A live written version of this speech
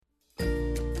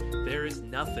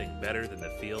nothing better than the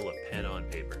feel of pen on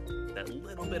paper. That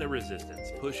little bit of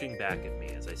resistance pushing back at me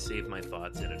as I save my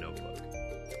thoughts in a notebook.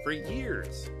 For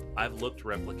years, I've looked to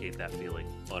replicate that feeling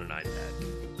on an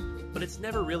iPad. But it's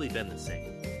never really been the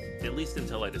same, at least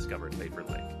until I discovered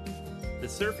Paperlike. The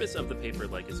surface of the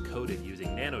Paperlike is coated using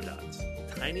nanodots,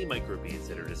 tiny microbeads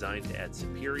that are designed to add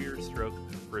superior stroke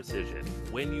precision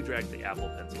when you drag the Apple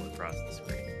Pencil across the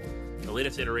screen. The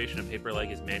latest iteration of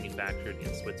Paperlike is manufactured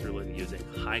in Switzerland using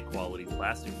high-quality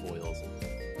plastic foils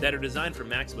that are designed for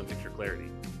maximum picture clarity.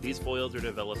 These foils are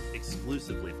developed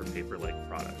exclusively for Paperlike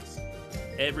products.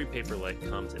 Every Paperlike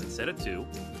comes in a set of 2,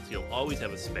 so you'll always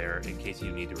have a spare in case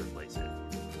you need to replace it.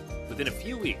 Within a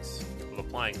few weeks of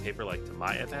applying Paperlike to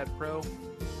my iPad Pro,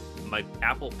 my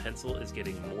Apple Pencil is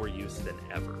getting more use than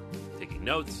ever. Taking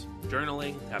notes,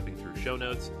 journaling, tapping through show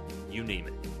notes, you name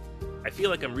it. I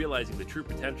feel like I'm realizing the true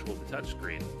potential of the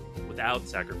touchscreen without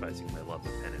sacrificing my love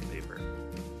of pen and paper.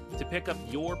 To pick up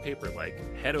your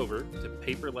Paperlike, head over to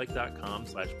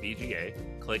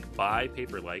paperlike.com/BGA, click Buy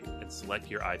Paperlike, and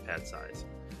select your iPad size.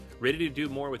 Ready to do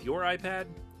more with your iPad?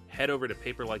 Head over to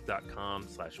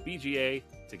paperlike.com/BGA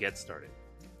to get started.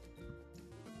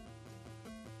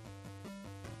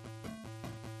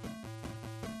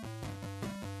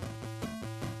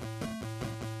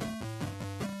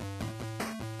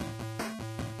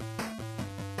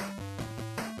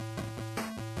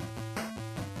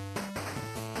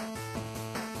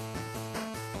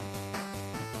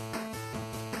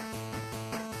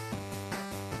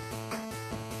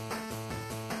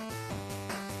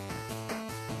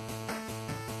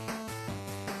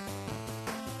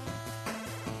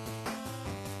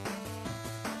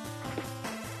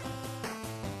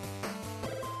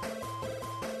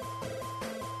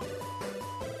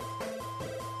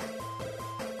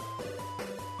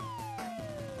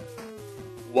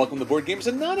 Welcome to Board Gamers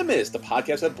Anonymous, the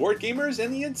podcast of board gamers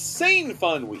and the insane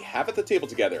fun we have at the table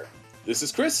together. This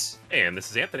is Chris. And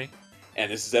this is Anthony.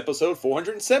 And this is episode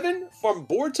 407 from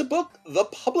Board to Book, the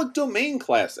Public Domain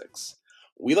Classics.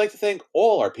 We'd like to thank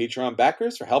all our Patreon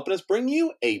backers for helping us bring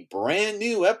you a brand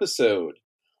new episode.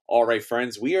 All right,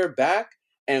 friends, we are back,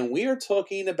 and we are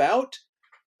talking about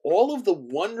all of the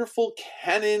wonderful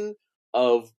canon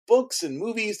of books and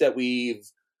movies that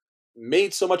we've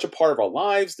made so much a part of our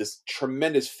lives, this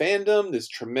tremendous fandom, this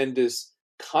tremendous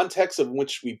context of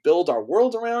which we build our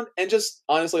world around, and just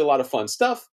honestly a lot of fun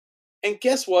stuff. And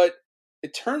guess what?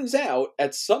 It turns out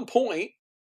at some point,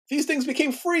 these things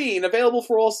became free and available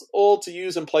for us all to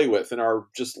use and play with in our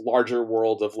just larger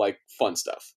world of like fun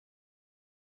stuff.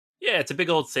 Yeah, it's a big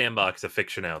old sandbox of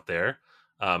fiction out there.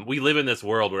 We live in this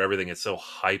world where everything is so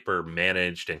hyper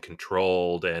managed and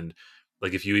controlled, and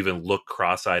like if you even look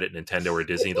cross-eyed at Nintendo or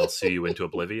Disney, they'll sue you into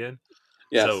oblivion.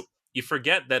 Yes. So you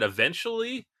forget that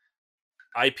eventually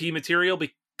IP material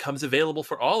becomes available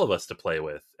for all of us to play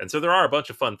with. And so there are a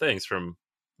bunch of fun things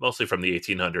mostly from the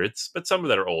 1800s, but some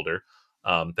that are older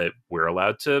that we're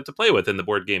allowed to play with, and the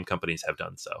board game companies have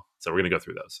done so. So we're going to go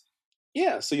through those.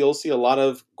 Yeah, so you'll see a lot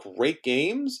of great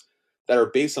games that are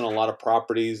based on a lot of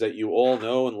properties that you all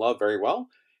know and love very well.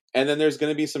 And then there's going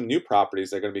to be some new properties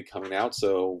that are going to be coming out.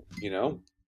 So,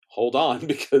 hold on,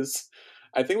 because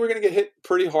I think we're going to get hit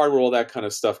pretty hard with all that kind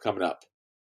of stuff coming up.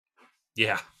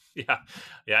 Yeah.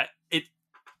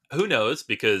 Who knows?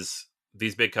 Because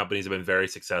these big companies have been very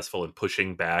successful in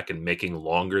pushing back and making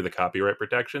longer the copyright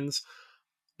protections.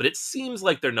 But it seems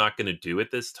like they're not going to do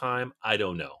it this time. I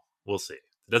don't know. We'll see.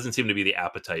 It doesn't seem to be the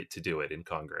appetite to do it in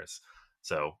Congress.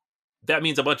 So that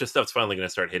means a bunch of stuff's finally going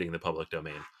to start hitting the public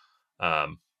domain.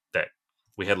 That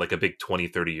we had like a big 20,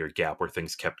 30 year gap where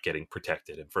things kept getting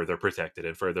protected and further protected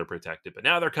and further protected. But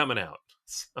now they're coming out.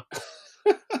 So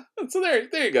there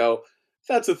you go.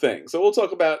 That's a thing. So we'll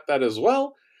talk about that as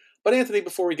well. But Anthony,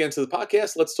 before we get into the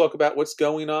podcast, let's talk about what's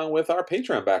going on with our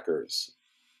Patreon backers.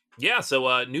 Yeah,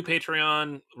 so new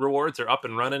Patreon rewards are up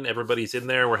and running. Everybody's in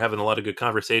there. We're having a lot of good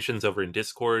conversations over in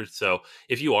Discord. So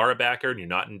if you are a backer and you're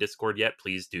not in Discord yet,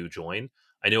 please do join.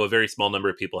 I know a very small number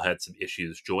of people had some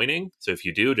issues joining. So if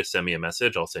you do, just send me a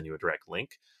message. I'll send you a direct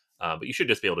link. But you should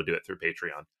just be able to do it through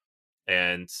Patreon.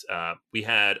 And we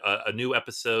had a new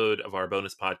episode of our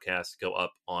bonus podcast go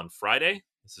up on Friday.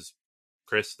 This is,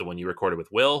 Chris, the one you recorded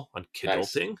with Will on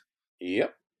Kidulting. Nice.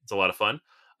 Yep. It's a lot of fun.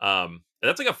 And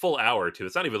that's like a full hour too.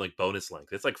 It's not even like bonus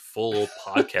length. It's like full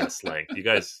podcast length. You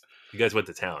guys went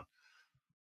to town.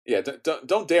 Yeah,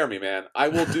 don't dare me, man. I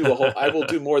will do I will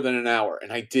do more than an hour,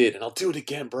 and I did, and I'll do it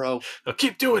again, bro. I'll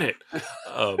keep doing it.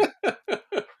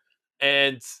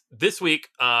 And this week,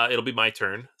 it'll be my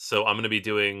turn. So I'm going to be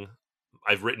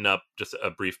I've written up just a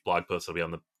brief blog post that'll be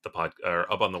on the pod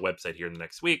or up on the website here in the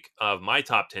next week of my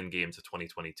top 10 games of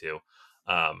 2022.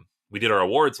 we did our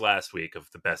awards last week of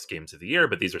the best games of the year,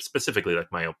 but these are specifically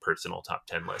like my own personal top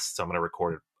 10 lists. So I'm going to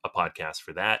record a podcast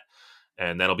for that.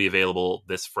 And that'll be available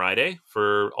this Friday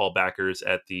for all backers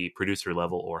at the producer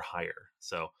level or higher.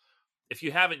 So if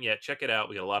you haven't yet, check it out.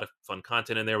 We got a lot of fun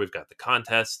content in there. We've got the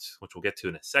contest, which we'll get to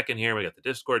in a second here. We got the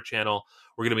Discord channel.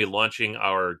 We're going to be launching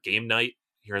our game night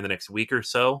here in the next week or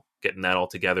so, getting that all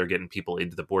together, getting people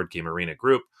into the Board Game Arena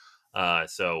group.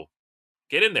 So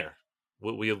get in there.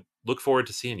 We look forward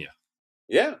to seeing you.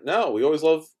 Yeah, no, we always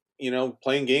love,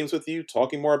 playing games with you,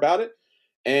 talking more about it.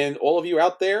 And all of you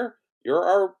out there, you're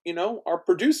our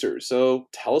producers. So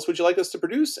tell us what you'd like us to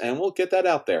produce, and we'll get that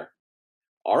out there.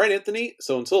 All right, Anthony.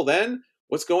 So until then,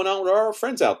 what's going on with our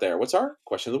friends out there? What's our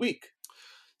question of the week?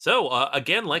 So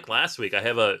again, like last week, I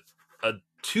have a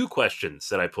 2 questions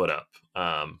that I put up.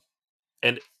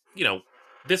 And,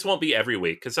 this won't be every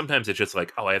week because sometimes it's just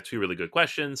like, oh, I have 2 really good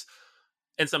questions.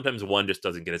 And sometimes one just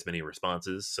doesn't get as many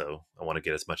responses. So I want to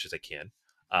get as much as I can.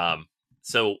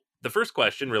 So the first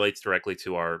question relates directly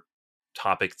to our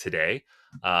topic today.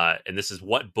 And this is,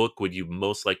 what book would you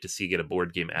most like to see get a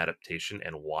board game adaptation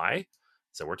and why?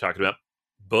 So we're talking about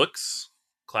books,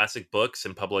 classic books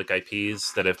and public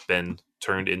IPs that have been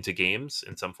turned into games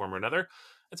in some form or another.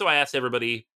 And so I asked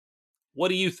everybody, what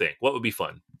do you think? What would be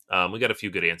fun? We got a few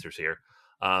good answers here.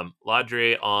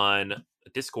 Ladre on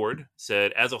Discord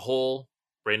said, as a whole,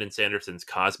 Brandon Sanderson's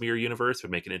Cosmere universe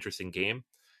would make an interesting game.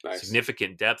 Nice.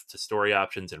 Significant depth to story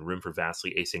options and room for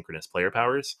vastly asynchronous player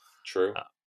powers. True.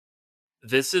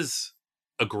 This is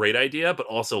a great idea, but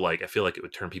also I feel like it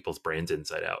would turn people's brains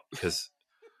inside out because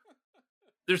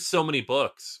there's so many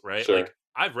books, right? Sure.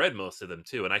 I've read most of them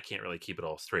too, and I can't really keep it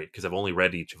all straight because I've only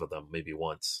read each of them maybe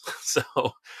once. So,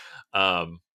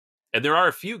 and there are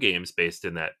a few games based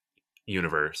in that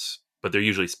universe, but they're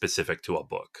usually specific to a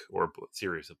book or a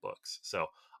series of books. So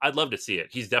I'd love to see it.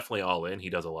 He's definitely all in. He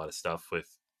does a lot of stuff with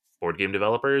board game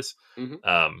developers.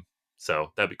 Mm-hmm.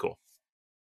 So that'd be cool.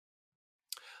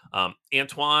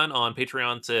 Antoine on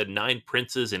Patreon said 9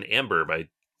 Princes in Amber by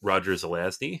Roger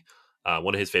Zelazny.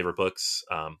 One of his favorite books.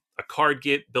 A card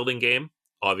building game,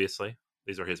 obviously.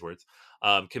 These are his words.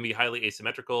 Can be highly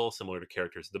asymmetrical, similar to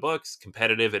characters in the books,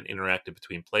 competitive and interactive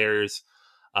between players,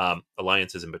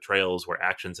 alliances and betrayals, where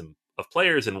actions of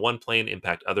players in one plane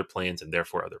impact other planes and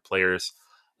therefore other players.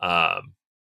 And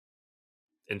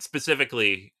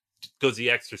specifically goes the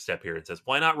extra step here and says,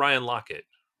 why not Ryan Lockett?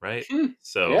 Right?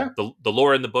 So yeah. the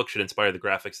lore in the book should inspire the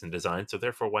graphics and design. So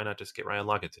therefore, why not just get Ryan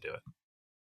Lockett to do it?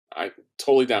 I'm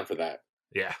totally down for that.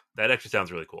 Yeah, that actually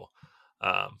sounds really cool.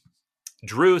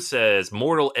 Drew says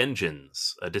Mortal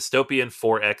Engines, a dystopian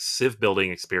 4X civ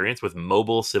building experience with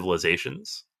mobile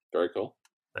civilizations. Very cool.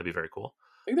 That'd be very cool.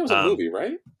 I think that was a movie,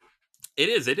 right? It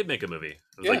is. They did make a movie.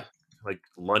 It was like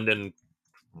London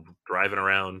driving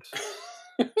around.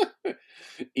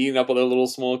 Eating up other little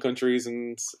small countries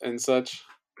and such.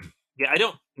 Yeah, I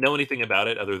don't know anything about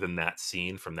it other than that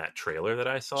scene from that trailer that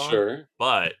I saw. Sure.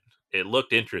 But it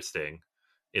looked interesting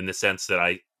in the sense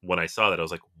that when I saw that, I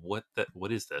was like, what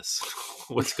is this?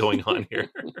 What's going on here?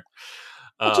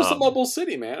 It's just a mobile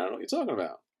city, man. I don't know what you're talking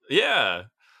about. Yeah.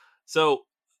 So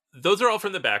those are all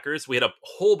from the backers. We had a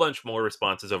whole bunch more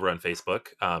responses over on Facebook.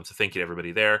 So thank you to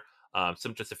everybody there.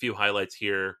 Just a few highlights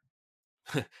here.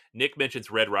 Nick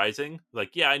mentions Red Rising.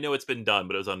 Yeah, I know it's been done,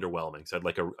 but it was underwhelming. So I'd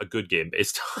like a good game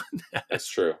based on that. That's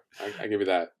true. I give you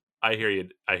that. I hear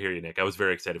you, Nick. I was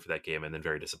very excited for that game and then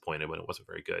very disappointed when it wasn't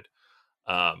very good.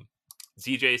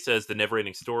 ZJ says the Never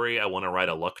Ending Story. I want to ride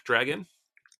a luck dragon.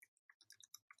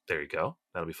 There you go.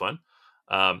 That'll be fun.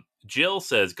 Jill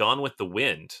says Gone with the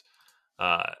Wind.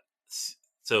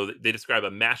 So they describe a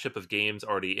mashup of games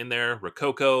already in there: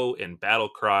 Rococo and Battle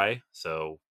Cry.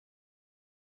 So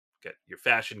get your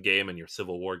fashion game and your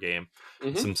Civil War game.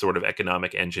 Mm-hmm. Some sort of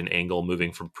economic engine angle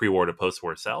moving from pre-war to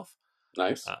post-war South.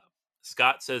 Nice.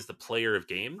 Scott says The Player of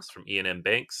Games from Ian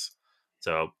Banks.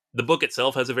 So the book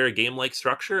itself has a very game-like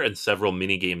structure and several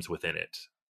mini games within it.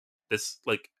 This,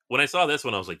 when I saw this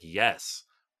one, I was like, yes,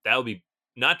 that would be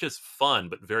not just fun,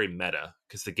 but very meta,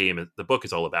 because the book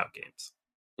is all about games.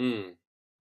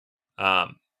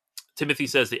 Timothy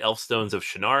says The Elfstones of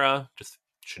Shannara, just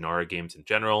Shannara games in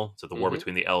general. So the war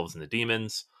between the elves and the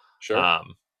demons. Sure. A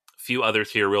few others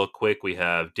here real quick. We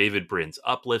have David Brin's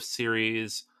Uplift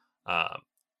series.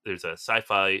 There's a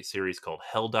sci-fi series called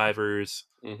Helldivers.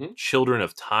 Children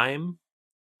of Time.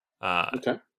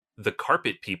 Okay. The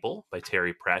Carpet People by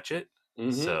Terry Pratchett.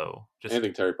 So just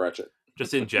anything Terry Pratchett.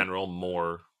 Just in general,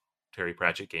 more Terry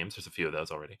Pratchett games. There's a few of those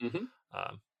already.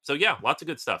 So yeah, lots of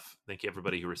good stuff. Thank you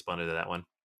everybody who responded to that one.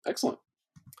 Excellent.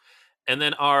 And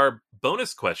then our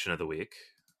bonus question of the week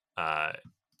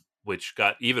which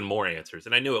got even more answers,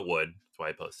 and I knew it would. That's why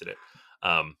I posted it,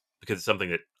 because it's something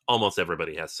that almost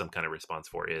everybody has some kind of response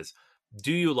for. Is,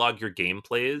 do you log your game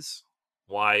plays?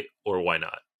 Why or why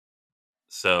not?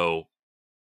 So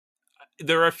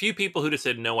there are a few people who just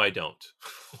said, no, I don't.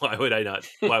 Why would I not?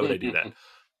 Why would I do that?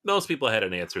 Most people had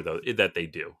an answer, though, that they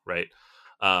do, right?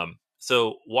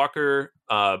 So Walker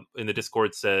in the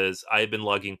Discord says, I've been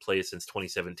logging play since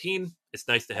 2017. It's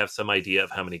nice to have some idea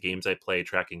of how many games I play,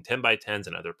 tracking 10 by 10s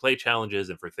and other play challenges,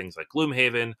 and for things like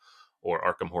Gloomhaven or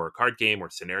Arkham Horror card game where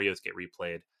scenarios get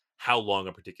replayed, how long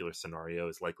a particular scenario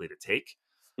is likely to take.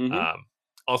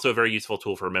 Also a very useful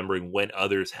tool for remembering when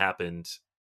others happened,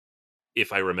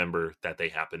 if I remember that they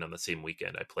happened on the same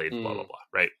weekend I played, blah, blah, blah,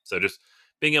 right? So just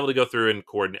being able to go through and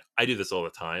coordinate. I do this all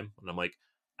the time. And I'm like,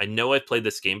 I know I've played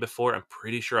this game before. I'm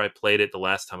pretty sure I played it the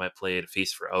last time I played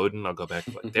Feast for Odin. I'll go back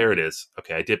and like, there it is.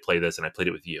 Okay, I did play this and I played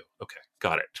it with you. Okay,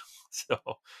 got it. So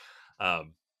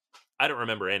I don't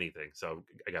remember anything, so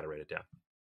I got to write it down.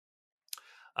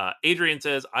 Adrian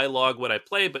says, I log what I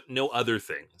play, but no other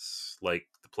things, like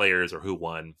the players or who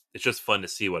won. It's just fun to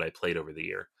see what I played over the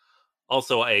year.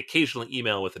 Also, I occasionally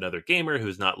email with another gamer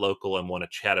who's not local and want to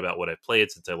chat about what I've played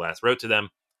since I last wrote to them.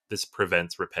 This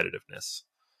prevents repetitiveness.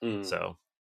 So,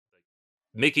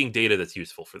 making data that's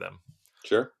useful for them.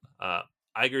 Sure.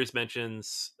 Igers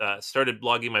mentions, started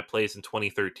logging my plays in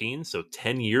 2013, so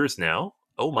 10 years now.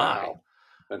 Oh my. Wow.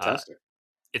 Fantastic.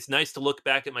 It's nice to look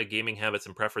back at my gaming habits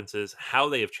and preferences, how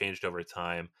they have changed over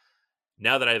time.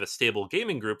 Now that I have a stable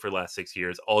gaming group for the last 6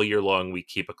 years, all year long, we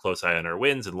keep a close eye on our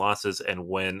wins and losses. And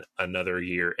when another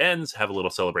year ends, have a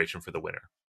little celebration for the winner.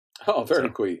 Oh, very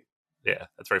cool. Yeah,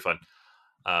 that's very fun.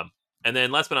 And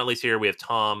then last but not least here, we have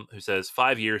Tom, who says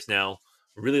 5 years now.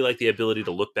 Really like the ability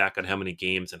to look back on how many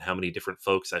games and how many different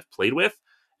folks I've played with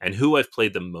and who I've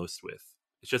played the most with.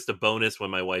 It's just a bonus when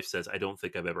my wife says, I don't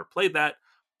think I've ever played that.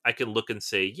 I can look and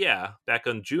say, yeah, back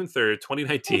on June 3rd,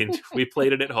 2019, we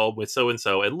played it at home with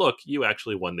so-and-so, and look, you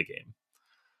actually won the game.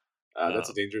 That's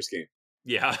a dangerous game.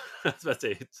 Yeah, I was about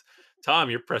to say,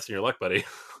 Tom, you're pressing your luck, buddy.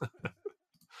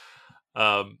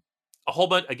 A whole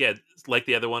bunch, again, like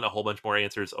the other one, a whole bunch more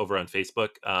answers over on Facebook.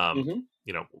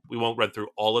 You know, we won't run through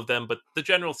all of them, but the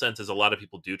general sense is a lot of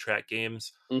people do track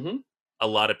games. A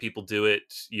lot of people do it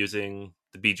using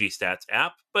the BG Stats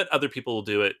app, but other people will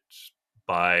do it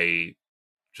by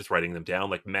just writing them down.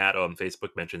 Like Matt on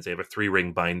Facebook mentions they have a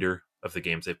 3-ring binder of the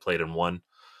games they've played and won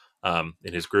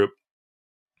in his group.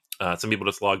 Some people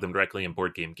just log them directly in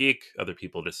Board Game Geek. Other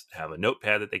people just have a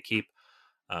notepad that they keep.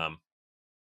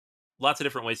 Lots of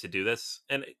different ways to do this.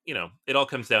 And, you know, it all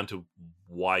comes down to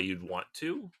why you'd want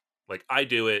to. Like I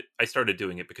do it. I started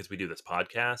doing it because we do this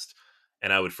podcast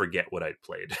and I would forget what I'd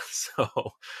played. So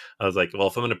I was like, well,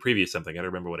 if I'm going to preview something, I got to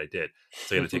remember what I did.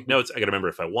 So I got to take notes. I got to remember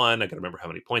if I won. I got to remember how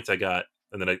many points I got.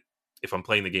 And then if I'm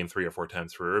playing the game 3 or 4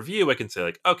 times for a review, I can say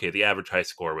like, okay, the average high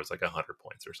score was like 100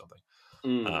 points or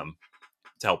something.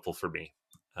 It's helpful for me.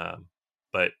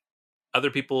 But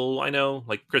other people I know,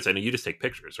 like Chris, I know you just take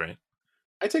pictures, right?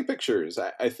 I take pictures.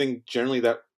 I think generally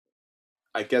that,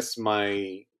 I guess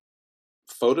my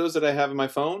photos that I have in my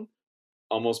phone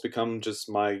almost become just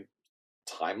my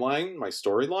timeline, my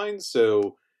storyline.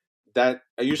 So that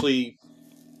I usually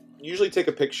take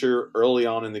a picture early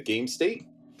on in the game state,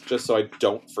 just so I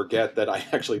don't forget that I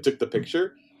actually took the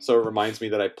picture. So it reminds me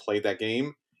that I played that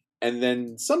game. And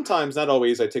then sometimes, not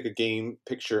always, I take a game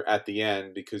picture at the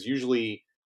end, because usually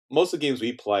most of the games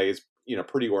we play is, you know,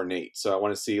 pretty ornate. So I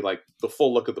want to see like the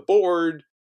full look of the board,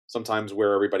 sometimes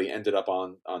where everybody ended up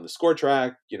on the score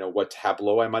track, you know, what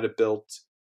tableau I might have built.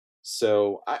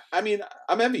 So I mean,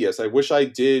 I'm envious. I wish I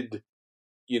did,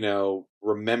 you know,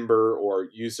 remember or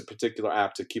use a particular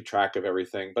app to keep track of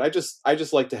everything. But I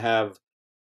just like to have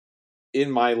in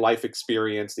my life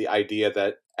experience the idea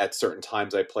that at certain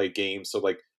times I play games. So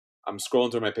like I'm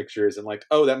scrolling through my pictures and like,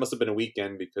 oh, that must have been a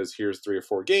weekend because here's 3 or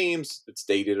 4 games. It's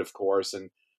dated, of course, and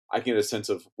I can get a sense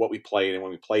of what we played and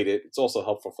when we played it. It's also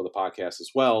helpful for the podcast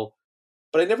as well.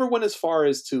 But I never went as far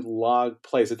as to log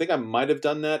plays. I think I might have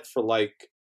done that for like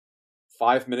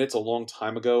 5 minutes a long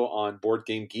time ago on Board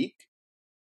Game Geek,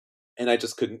 and I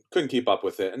just couldn't keep up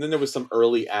with it. And then there was some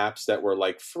early apps that were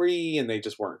like free and they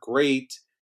just weren't great.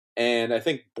 And I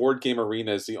think Board Game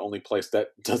Arena is the only place that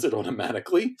does it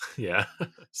automatically. Yeah.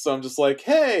 So I'm just like,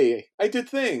 hey, I did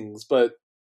things, but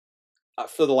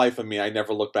for the life of me, I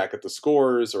never look back at the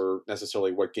scores or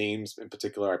necessarily what games in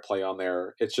particular I play on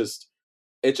there. It just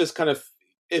kind of,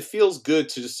 it feels good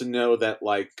to just to know that,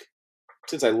 like,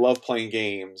 since I love playing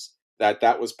games,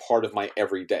 that was part of my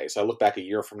everyday. So I look back a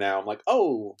year from now, I'm like,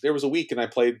 oh, there was a week and I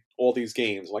played all these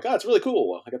games. I'm like, oh, it's really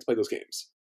cool. I got to play those games.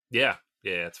 Yeah,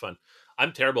 it's fun.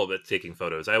 I'm terrible at taking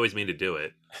photos. I always mean to do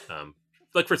it. Um,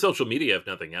 like for social media, if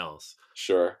nothing else.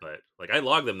 Sure. But like I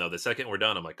log them though. The second we're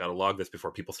done, I'm like, gotta log this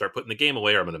before people start putting the game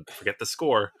away, or I'm gonna forget the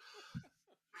score.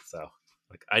 So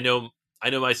like I know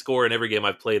my score in every game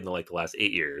I've played in the last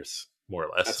 8 years, more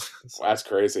or less. So, That's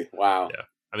crazy. Wow. yeah.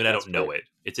 I mean, I That's don't know great. it.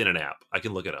 It's in an app. I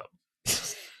can look it up.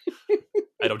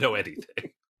 I don't know anything.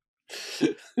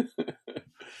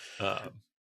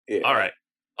 Yeah. All right.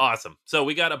 Awesome. So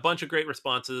we got a bunch of great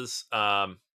responses.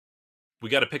 We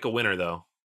got to pick a winner, though.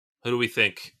 Who do we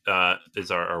think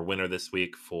is our winner this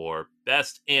week for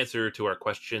best answer to our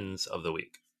questions of the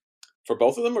week? For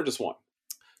both of them or just one?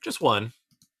 Just one,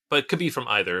 but could be from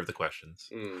either of the questions.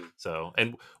 So,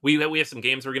 and we have some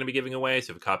games we're going to be giving away.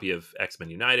 So we have a copy of X-Men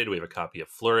United. We have a copy of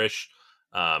Flourish.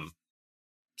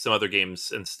 Some other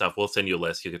games and stuff. We'll send you a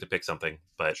list. You'll get to pick something.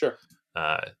 But Sure.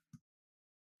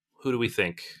 Who do we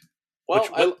think? Well,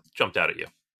 what jumped out at you?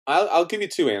 I'll give you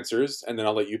two answers, and then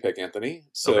I'll let you pick, Anthony.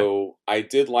 So okay. I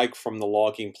did like from the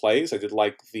logging plays. I did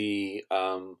like the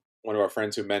one of our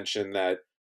friends who mentioned that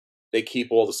they keep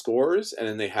all the scores, and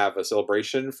then they have a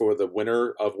celebration for the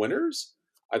winner of winners.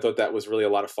 I thought that was really a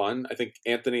lot of fun. I think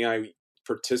Anthony and I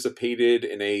participated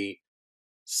in a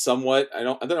somewhat I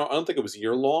don't think it was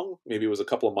year long. Maybe it was a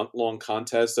couple of month long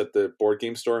contest at the board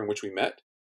game store in which we met.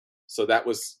 So that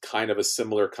was kind of a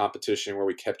similar competition where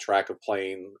we kept track of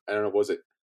playing. I don't know, was it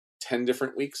 10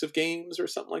 different weeks of games or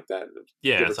something like that?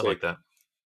 Yeah, something like that.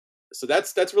 So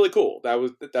that's really cool.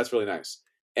 That's really nice.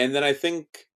 And then I think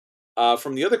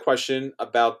from the other question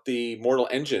about the Mortal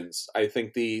Engines, I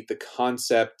think the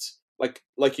concept, like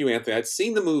you, Anthony, I'd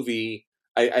seen the movie.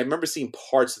 I remember seeing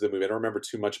parts of the movie. I don't remember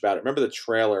too much about it. I remember the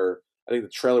trailer. I think the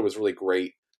trailer was really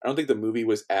great. I don't think the movie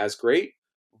was as great,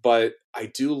 but I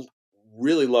do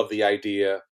really love the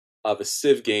idea of a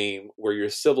Civ game where your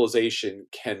civilization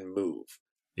can move.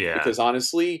 Yeah. Because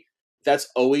honestly, that's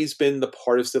always been the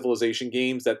part of Civilization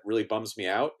games that really bums me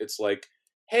out. It's like,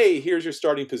 hey, here's your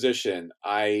starting position.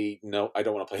 I don't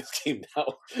want to play this game now.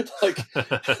 Like,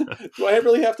 do I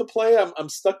really have to play? I'm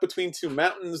stuck between two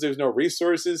mountains. There's no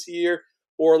resources here.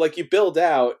 Or like you build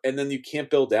out and then you can't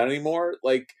build out anymore.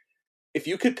 Like, if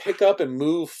you could pick up and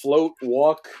move, float,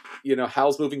 walk,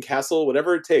 Howl's Moving Castle,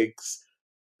 whatever it takes,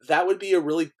 that would be a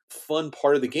really fun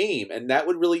part of the game. And that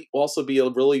would really also be a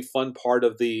really fun part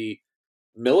of the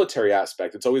military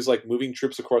aspect. It's always like moving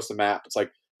troops across the map. It's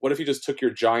like, what if you just took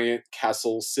your giant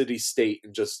castle, city, state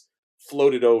and just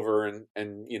floated over and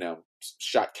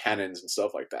shot cannons and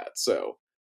stuff like that. So,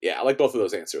 yeah, I like both of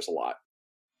those answers a lot.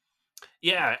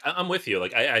 Yeah, I'm with you.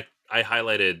 Like I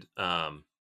highlighted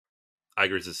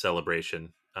Iger's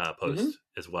celebration post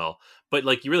as well. But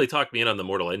like you really talked me in on the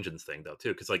Mortal Engines thing though too,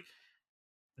 because like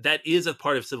that is a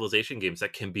part of Civilization games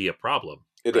that can be a problem.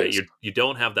 It right? is. You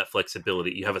don't have that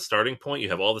flexibility. You have a starting point, you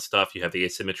have all the stuff, you have the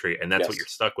asymmetry, and that's what you're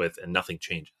stuck with, and nothing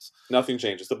changes. Nothing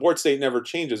changes. The board state never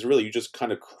changes. Really, you just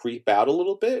kind of creep out a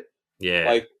little bit.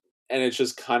 Yeah. And it's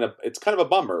just kind of a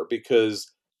bummer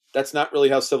because that's not really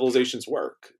how civilizations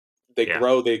work. They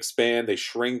grow, they expand, they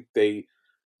shrink, they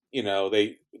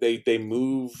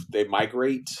move, they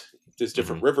migrate. There's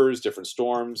different rivers, different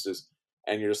storms,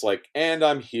 and you're just like, and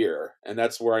I'm here, and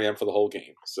that's where I am for the whole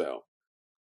game. So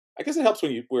I guess it helps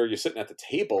where you're sitting at the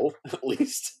table, at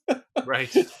least.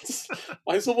 Right.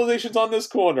 My civilization's on this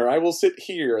corner. I will sit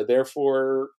here.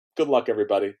 Therefore, good luck,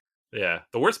 everybody. Yeah.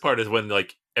 The worst part is when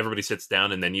like everybody sits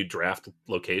down and then you draft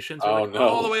locations. Oh, like, no.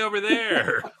 all the way over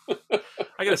there.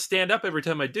 I got to stand up every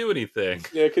time I do anything.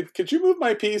 Yeah. Could you move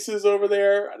my pieces over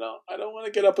there? I don't want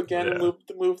to get up again and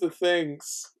move the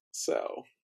things. So,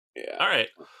 yeah. All right.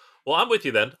 Well, I'm with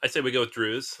you then. I say we go with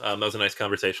Drew's. That was a nice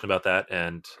conversation about that.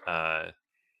 And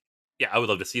yeah, I would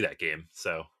love to see that game.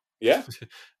 So yeah,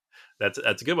 that's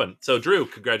a good one. So Drew,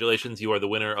 congratulations. You are the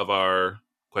winner of our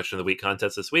Question of the Week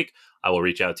contest this week. I will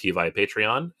reach out to you via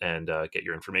Patreon and get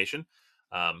your information.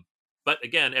 But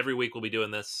again, every week we'll be doing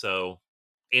this. So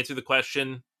answer the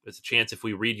question. There's a chance if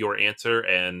we read your answer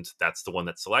and that's the one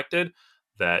that's selected,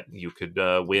 that you could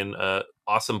win an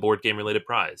awesome board game related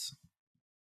prize.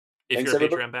 If you're a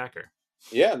Patreon backer.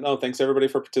 Yeah, no, thanks everybody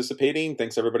for participating.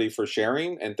 Thanks everybody for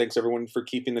sharing. And thanks everyone for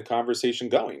keeping the conversation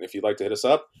going. If you'd like to hit us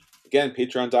up, again,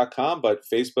 patreon.com, but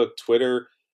Facebook, Twitter,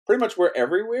 pretty much we're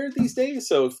everywhere these days.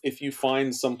 So if you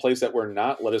find some place that we're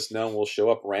not, let us know and we'll show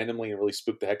up randomly and really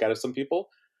spook the heck out of some people.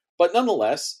 But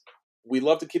nonetheless, we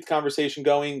love to keep the conversation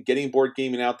going, getting board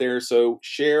gaming out there. So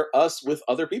share us with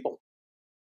other people.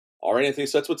 All right, Anthony,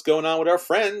 so that's what's going on with our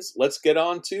friends. Let's get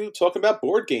on to talking about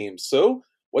board games. So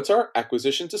what's our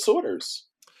acquisition disorders?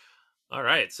 All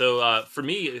right. So for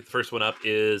me, the first one up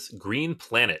is Green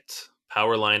Planet,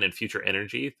 Powerline and Future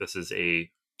Energy. This is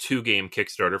a 2-game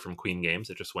Kickstarter from Queen Games.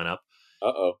 It just went up.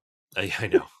 Uh-oh. I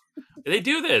know. They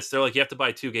do this. They're like, you have to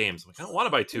buy 2 games. I'm like, I don't want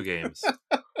to buy 2 games.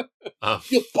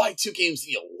 You'll buy 2 games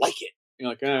and you'll like it. You're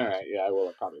like, all right, yeah, I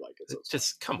will probably like it. So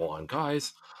just come on,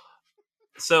 guys.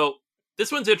 So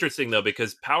this one's interesting, though,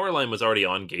 because Powerline was already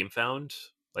on GameFound,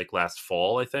 like last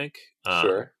fall, I think.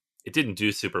 Sure. It didn't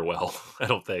do super well, I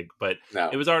don't think, but No.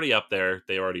 it was already up there.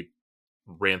 They already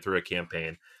ran through a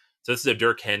campaign. So this is a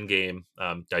Dirk Hen game,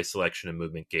 dice selection and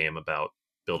movement game about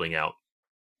building out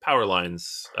power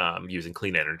lines using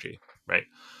clean energy, right?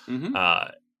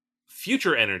 Mm-hmm.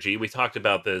 Future Energy, we talked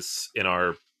about this in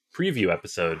our preview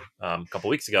episode a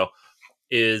couple weeks ago,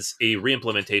 is a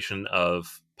reimplementation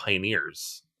of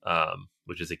Pioneers,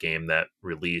 which is a game that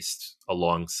released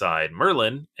alongside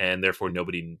Merlin, and therefore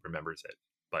nobody remembers it.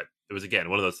 But it was, again,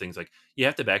 one of those things like, you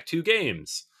have to back 2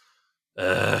 games.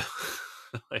 And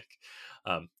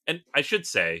I should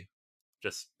say,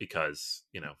 just because,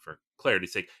 for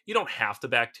clarity's sake, you don't have to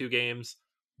back 2 games.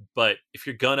 But if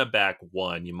you're gonna back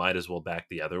one, you might as well back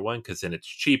the other one, because then it's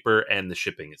cheaper and the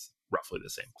shipping is roughly the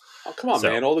same. Oh, come on,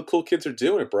 man. All the cool kids are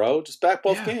doing it, bro. Just back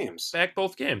both games. Back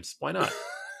both games. Why not?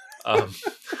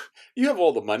 You have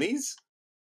all the monies.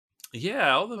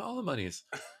 Yeah, all the monies.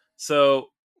 So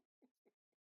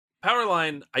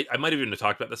Powerline, I might have even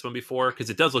talked about this one before,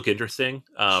 because it does look interesting.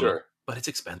 Sure. But it's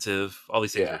expensive. All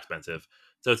these things are expensive.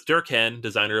 So it's Dirk Hen,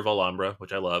 designer of Alhambra,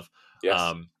 which I love.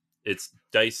 Yes. It's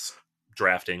dice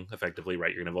drafting, effectively,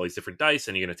 right? You're gonna have all these different dice,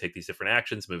 and you're gonna take these different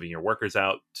actions, moving your workers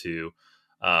out to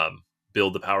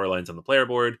build the power lines on the player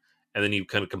board, and then you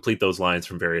kind of complete those lines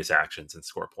from various actions and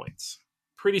score points.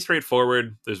 Pretty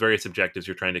straightforward. There's various objectives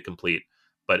you're trying to complete,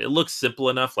 but it looks simple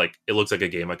enough. Like, it looks like a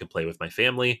game I could play with my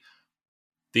family.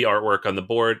 The artwork on the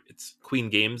board, it's Queen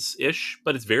Games-ish,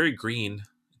 but it's very green.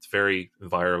 It's very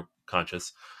enviro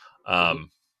conscious. I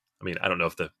mean, I don't know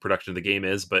if the production of the game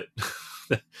is, but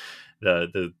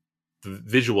the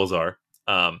visuals are.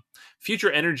 Future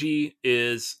Energy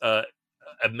is a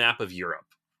map of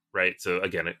Europe, right? So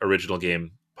again, original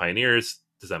game Pioneers,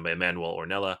 designed by Emmanuel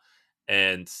Ornella,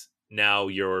 and now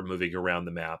you're moving around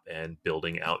the map and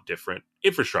building out different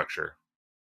infrastructure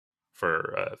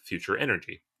for Future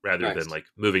Energy, rather than like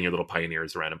moving your little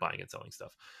Pioneers around and buying and selling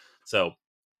stuff. So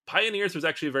Pioneers was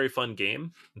actually a very fun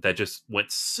game that just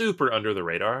went super under the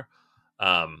radar.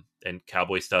 And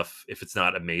cowboy stuff, if it's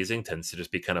not amazing, tends to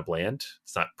just be kind of bland.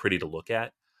 It's not pretty to look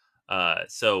at.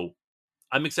 So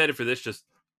I'm excited for this, just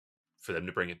for them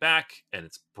to bring it back, and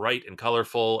it's bright and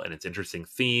colorful, and it's interesting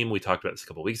theme. We talked about this a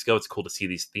couple of weeks ago. It's cool to see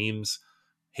these themes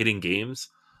hitting games.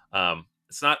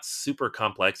 It's not super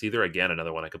complex either. Again,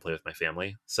 another one I could play with my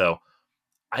family. So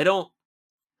I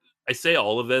say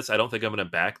all of this. I don't think I'm going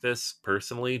to back this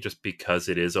personally, just because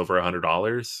it is over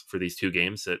 $100 for these 2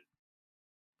 games that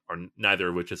are neither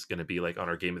of which is going to be like on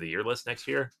our game of the year list next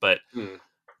year. But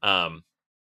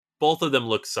both of them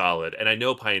look solid, and I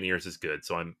know Pioneers is good,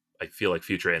 so I feel like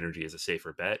Future Energy is a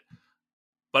safer bet.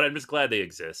 But I'm just glad they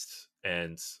exist,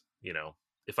 and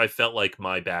if I felt like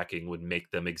my backing would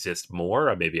make them exist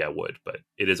more, maybe I would. But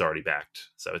it is already backed,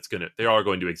 so they are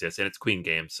going to exist, and it's Queen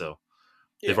Games, so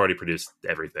they've already produced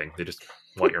everything. They just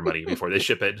want your money before they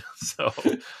ship it. So,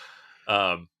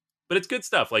 but it's good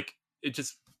stuff. Like, it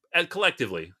just, and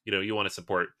collectively, you want to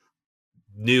support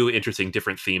new, interesting,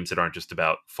 different themes that aren't just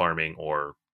about farming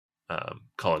or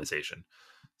colonization.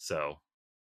 So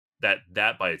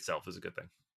that by itself is a good thing.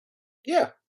 Yeah,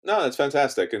 no, that's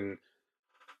fantastic. And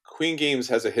Queen Games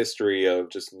has a history of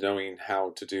just knowing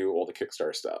how to do all the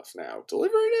Kickstarter stuff. Now,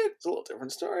 delivering it's a little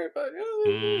different story, but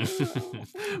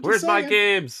where's my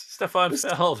games? Stefan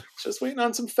Feld. Just waiting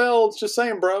on some Felds. Just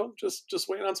saying, bro. Just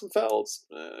waiting on some Felds.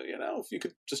 If you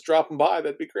could just drop them by,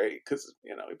 that'd be great, because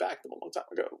we backed them a long time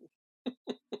ago.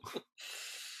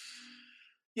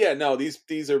 Yeah, no,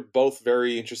 these are both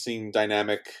very interesting,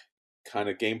 dynamic kind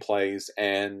of gameplays,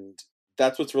 and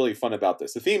that's what's really fun about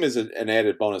this. The theme is an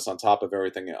added bonus on top of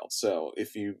everything else. So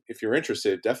if you're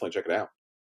interested, definitely check it out.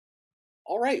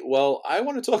 All right. Well, I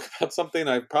want to talk about something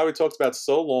I've probably talked about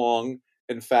so long,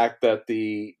 in fact, that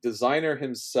the designer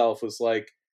himself was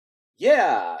like,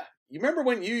 yeah, you remember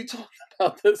when you talked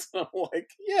about this? And I'm like,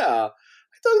 yeah,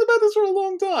 I talked about this for a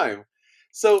long time.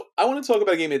 So I want to talk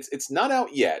about a game. It's not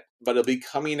out yet, but it'll be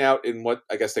coming out in what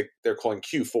I guess they're calling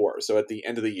Q4. So at the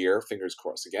end of the year, fingers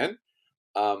crossed again.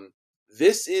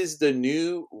 This is the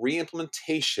new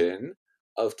reimplementation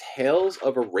of Tales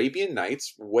of Arabian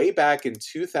Nights way back in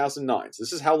 2009. So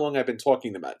this is how long I've been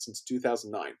talking about it, since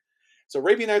 2009. So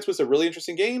Arabian Nights was a really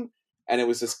interesting game, and it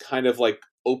was this kind of like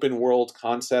open world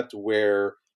concept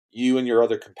where you and your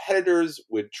other competitors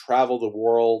would travel the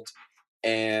world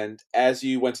And as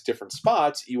you went to different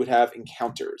spots, you would have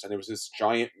encounters. And there was this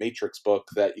giant matrix book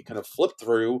that you kind of flipped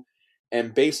through.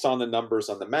 And based on the numbers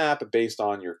on the map, based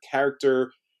on your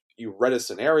character, you read a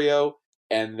scenario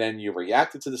and then you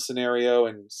reacted to the scenario,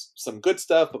 and some good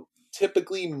stuff, but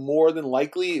typically more than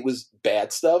likely it was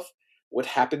bad stuff would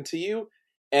happen to you.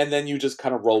 And then you just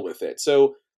kind of roll with it.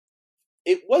 So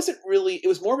it wasn't really, it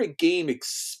was more of a game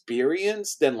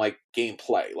experience than like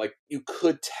gameplay. Like you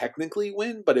could technically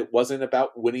win, but it wasn't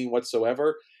about winning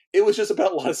whatsoever. It was just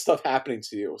about a lot of stuff happening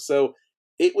to you. So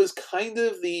it was kind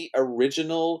of the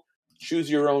original choose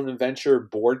your own adventure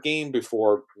board game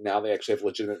before now they actually have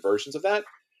legitimate versions of that.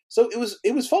 So it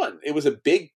was fun. It was a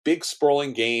big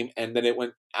sprawling game, and then it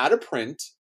went out of print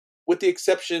with the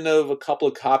exception of a couple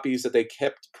of copies that they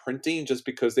kept printing just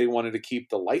because they wanted to keep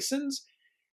the license.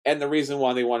 And the reason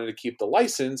why they wanted to keep the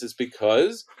license is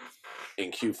because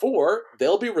in Q4,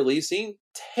 they'll be releasing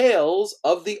Tales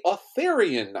of the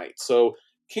Arthurian Knights. So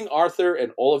King Arthur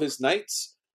and all of his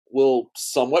knights will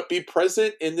somewhat be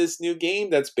present in this new game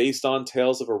that's based on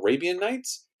Tales of Arabian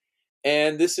Nights.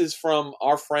 And this is from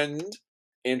our friend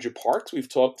Andrew Parks. We've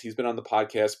talked, he's been on the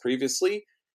podcast previously.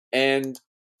 And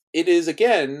it is,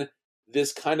 again,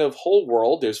 this kind of whole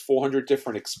world. There's 400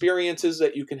 different experiences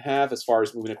that you can have as far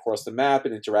as moving across the map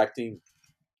and interacting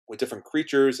with different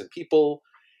creatures and people.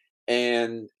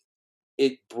 And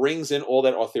it brings in all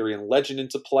that Arthurian legend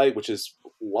into play, which is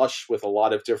lush with a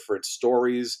lot of different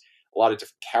stories, a lot of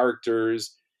different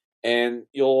characters. And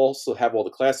you'll also have all the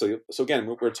classes. So again,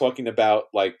 we're talking about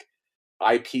like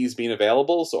IPs being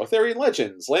available. So Arthurian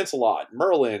legends, Lancelot,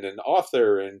 Merlin, and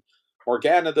Arthur, and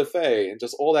Morgana the Fey, and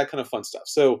just all that kind of fun stuff.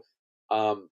 So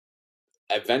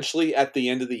eventually, at the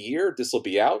end of the year, this will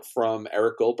be out from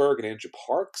Eric Goldberg and Andrew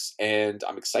Parks, and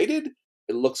I'm excited.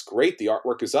 It looks great. The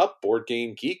artwork is up. Board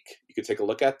Game Geek, you can take a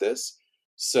look at this.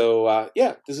 So,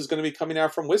 yeah, this is going to be coming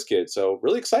out from WizKid, so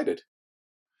really excited.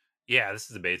 Yeah, this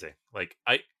is amazing. Like,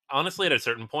 I honestly, at a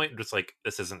certain point, I'm just like,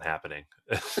 this isn't happening.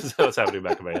 So it's happening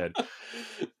back in my head.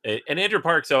 And Andrew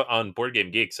Parks on Board Game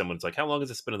Geek, someone's like, how long has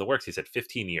this been in the works? He said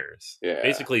 15 years. Yeah.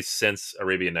 Basically, since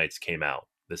Arabian Nights came out,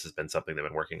 this has been something they've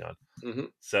been working on. Mm-hmm.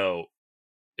 So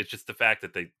it's just the fact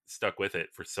that they stuck with it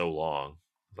for so long.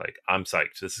 Like, I'm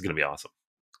psyched. This is going to be awesome.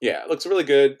 Yeah, it looks really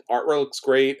good. Artwork looks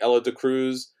great. Ella De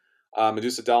Cruz,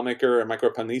 Medusa Dalmaker, and Micro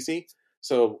Panisi.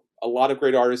 So a lot of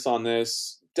great artists on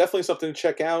this. Definitely something to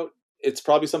check out. It's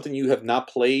probably something you have not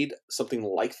played, something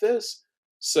like this.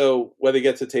 So whether you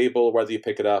get to the table or whether you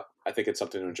pick it up, I think it's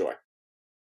something to enjoy.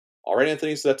 All right,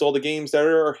 Anthony, so that's all the games that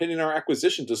are hitting our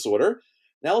acquisition disorder.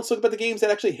 Now let's talk about the games that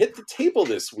actually hit the table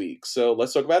this week. So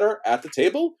let's talk about our At the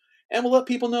Table, and we'll let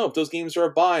people know if those games are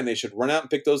a buy and they should run out and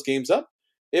pick those games up.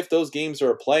 If those games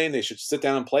are a play and they should sit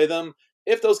down and play them.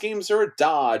 If those games are a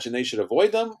dodge and they should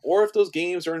avoid them. Or if those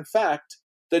games are, in fact,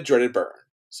 the dreaded burn.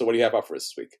 So what do you have up for us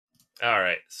this week? All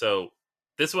right, so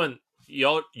this one, you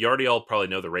already all probably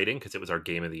know the rating because it was our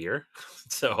game of the year.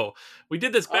 So we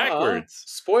did this backwards.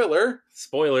 Spoilered.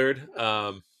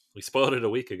 We spoiled it a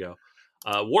week ago.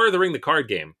 War of the Ring, the card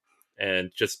game.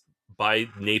 And just by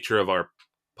nature of our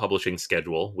publishing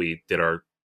schedule, we did our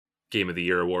Game of the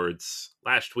Year awards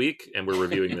last week, and we're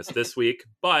reviewing this week.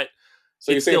 But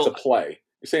so you're saying it's a play.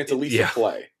 You're saying it's at least a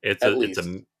play. It's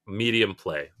a medium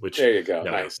play. Which there you go.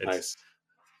 Nice.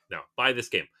 No, buy this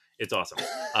game. It's awesome.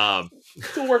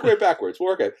 We'll work way backwards. We'll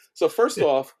work it. So first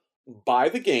off, buy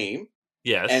the game.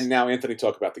 Yes. And now Anthony,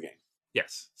 talk about the game.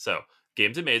 Yes. So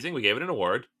game's amazing. We gave it an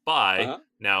award. Buy. Uh-huh.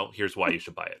 Now here's why you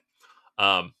should buy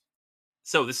it.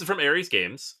 So this is from Ares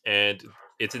Games, and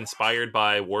it's inspired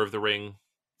by War of the Ring,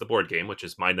 the board game, which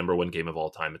is my number one game of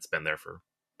all time. It's been there for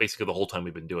basically the whole time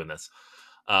we've been doing this,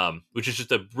 which is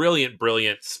just a brilliant,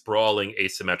 sprawling,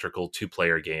 asymmetrical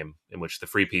two-player game in which the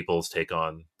Free Peoples take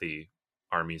on the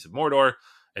armies of Mordor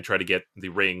and try to get the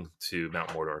ring to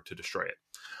Mount Mordor to destroy it.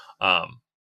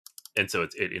 And so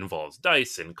it involves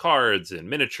dice and cards and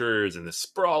miniatures and the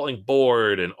sprawling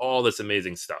board and all this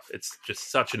amazing stuff. It's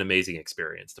just such an amazing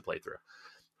experience to play through.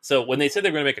 So when they said they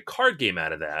were going to make a card game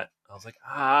out of that, I was like,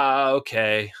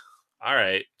 okay. All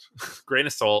right. Grain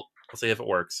of salt. We'll see if it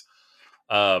works.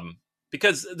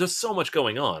 Because there's so much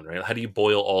going on, right? How do you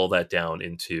boil all that down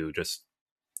into just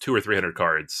 200 or 300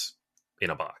 cards in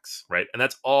a box, right? And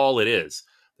that's all it is.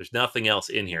 There's nothing else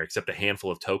in here except a handful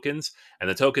of tokens, and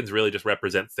the tokens really just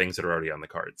represent things that are already on the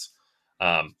cards.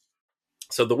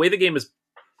 So the way the game is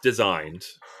designed,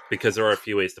 because there are a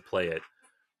few ways to play it,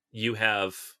 you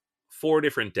have 4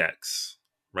 different decks,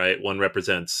 right? One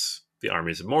represents the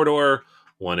armies of Mordor,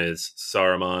 one is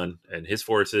Saruman and his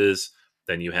forces,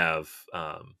 then you have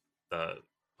the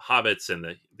hobbits and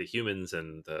the humans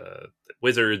and the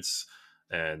wizards,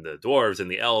 and the dwarves and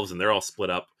the elves, and they're all split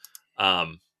up.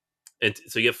 And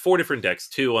so you have 4 different decks,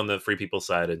 2 on the free people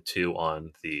side and 2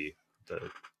 on the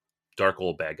dark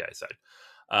old bad guy side.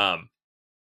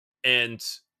 And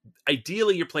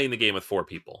ideally, you're playing the game with 4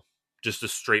 people, just a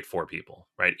straight 4 people,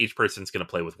 right? Each person's going to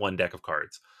play with 1 deck of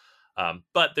cards.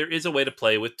 But there is a way to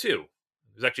play with 2.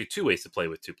 There's actually 2 ways to play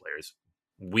with 2 players.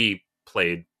 We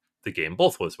played the game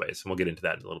both those ways, and we'll get into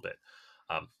that in a little bit.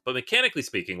 But mechanically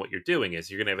speaking, what you're doing is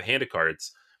you're going to have a hand of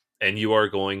cards, and you are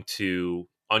going to,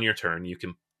 on your turn, you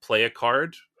can play a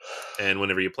card, and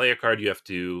whenever you play a card, you have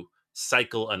to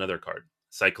cycle another card.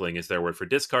 Cycling is their word for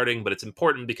discarding, but it's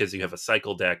important because you have a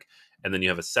cycle deck, and then you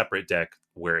have a separate deck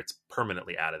where it's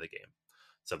permanently out of the game.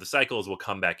 So the cycles will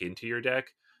come back into your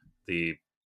deck. The,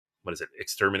 what is it,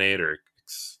 exterminate or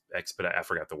expedite? I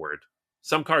forgot the word.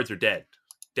 Some cards are dead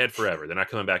forever. They're not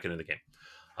coming back into the game.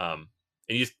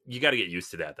 And you got to get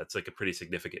used to that. That's like a pretty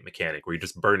significant mechanic where you're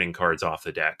just burning cards off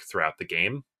the deck throughout the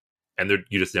game, and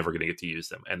you're just never going to get to use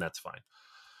them, and that's fine.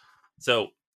 So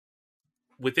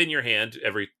within your hand,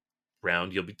 every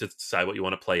round, you'll decide what you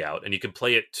want to play out, and you can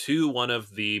play it to one of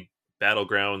the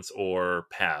battlegrounds or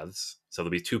paths. So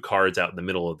there'll be 2 cards out in the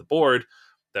middle of the board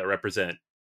that represent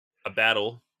a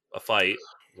battle, a fight,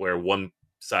 where one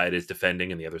side is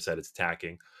defending and the other side is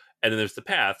attacking. And then there's the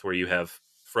path where you have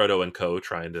Frodo and co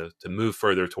trying to move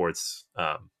further towards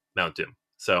Mount Doom.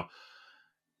 So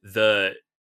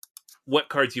what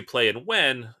cards you play and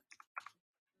when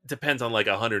depends on like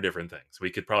 100 different things. We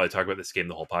could probably talk about this game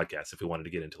the whole podcast if we wanted to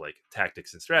get into like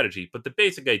tactics and strategy. But the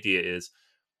basic idea is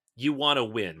you want to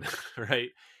win, right?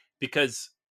 Because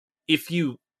if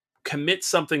you commit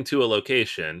something to a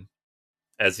location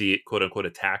as the quote unquote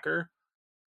attacker,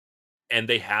 and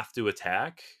they have to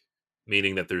attack,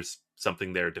 meaning that there's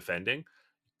something they're defending,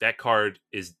 that card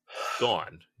is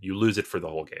gone. You lose it for the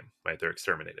whole game, right? They're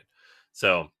exterminated.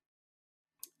 So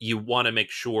you want to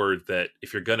make sure that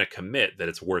if you're going to commit, that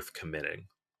it's worth committing,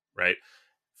 right?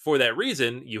 For that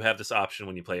reason, you have this option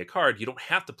when you play a card. You don't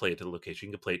have to play it to the location.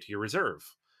 You can play it to your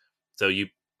reserve. So you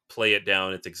play it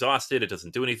down. It's exhausted. It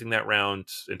doesn't do anything that round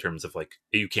in terms of like,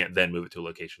 you can't then move it to a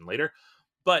location later.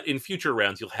 But in future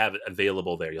rounds, you'll have it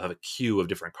available there. You'll have a queue of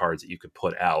different cards that you could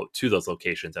put out to those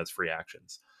locations as free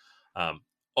actions.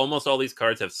 Almost all these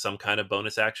cards have some kind of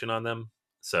bonus action on them.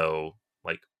 So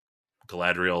like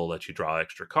Galadriel will let you draw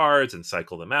extra cards and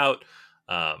cycle them out.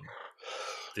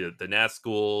 The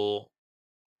Nazgul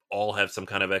all have some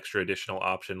kind of extra additional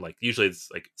option. Like usually it's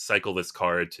like cycle this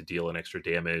card to deal an extra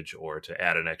damage or to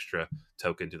add an extra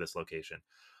token to this location.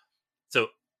 So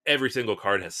every single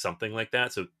card has something like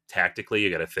that. So tactically,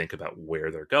 you got to think about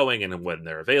where they're going and when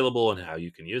they're available and how you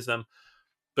can use them.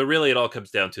 But really, it all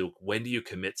comes down to when do you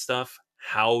commit stuff?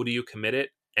 How do you commit it?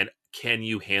 And can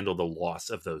you handle the loss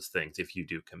of those things if you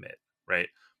do commit, right?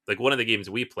 Like one of the games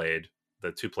we played,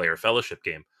 the 2-player Fellowship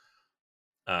game,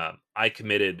 I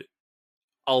committed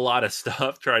a lot of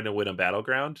stuff trying to win a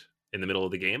battleground in the middle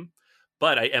of the game.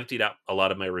 But I emptied out a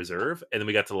lot of my reserve, and then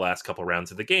we got to the last couple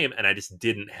rounds of the game, and I just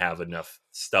didn't have enough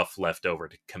stuff left over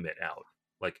to commit out.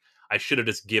 Like, I should have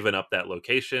just given up that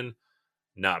location,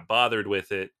 not bothered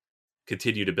with it,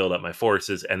 continue to build up my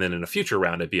forces, and then in a future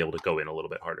round, I'd be able to go in a little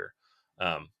bit harder.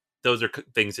 Those are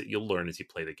things that you'll learn as you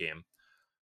play the game.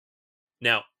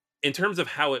 Now, in terms of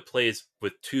how it plays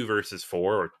with 2 versus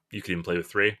 4, or you can even play with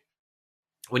 3,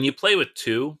 when you play with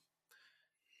 2,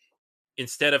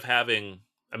 instead of having...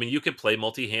 I mean, you could play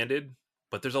multi-handed,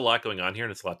 but there's a lot going on here,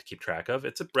 and it's a lot to keep track of.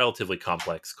 It's a relatively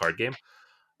complex card game.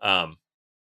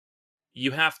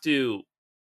 You have to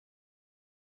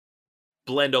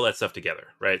blend all that stuff together,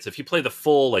 right? So if you play the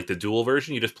full, like the dual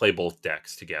version, you just play both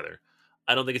decks together.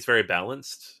 I don't think it's very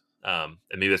balanced, and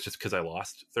maybe that's just because I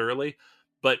lost thoroughly.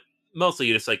 But mostly,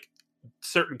 you just like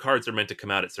certain cards are meant to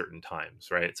come out at certain times,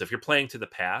 right? So if you're playing to the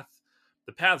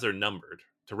paths are numbered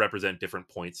to represent different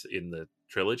points in the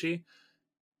trilogy.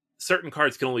 Certain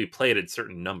cards can only be played at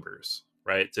certain numbers,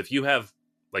 right? So if you have,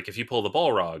 like, if you pull the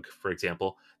Balrog, for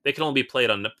example, they can only be played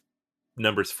on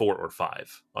numbers 4 or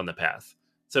 5 on the path.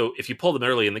 So if you pull them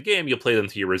early in the game, you'll play them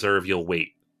to your reserve, you'll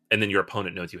wait, and then your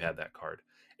opponent knows you have that card.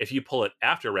 If you pull it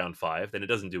after round 5, then it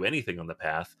doesn't do anything on the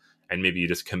path, and maybe you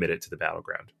just commit it to the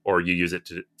battleground, or you use it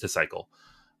to cycle.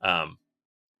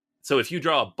 So if you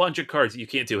draw a bunch of cards that you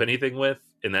can't do anything with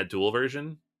in that dual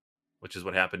version, which is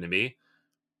what happened to me,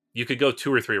 you could go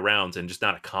 2 or 3 rounds and just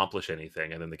not accomplish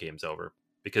anything, and then the game's over.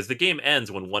 Because the game ends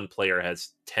when one player has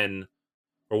 10,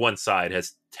 or one side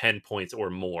has 10 points or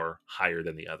more higher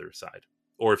than the other side.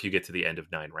 Or if you get to the end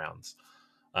of 9 rounds.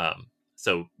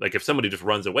 So, like, if somebody just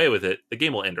runs away with it, the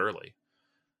game will end early.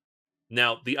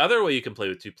 Now, the other way you can play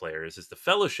with 2 players is the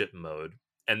Fellowship mode,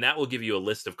 and that will give you a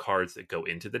list of cards that go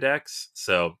into the decks.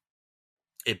 So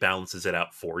it balances it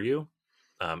out for you.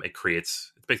 It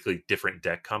creates basically different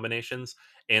deck combinations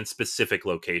and specific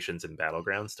locations and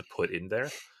battlegrounds to put in there.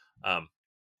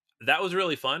 That was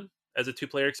really fun as a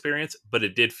 2-player experience, but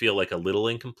it did feel like a little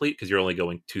incomplete because you're only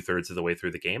going 2/3 of the way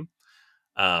through the game.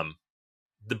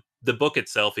 The book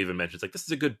itself even mentions like this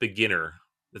is a good beginner.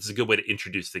 This is a good way to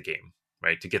introduce the game,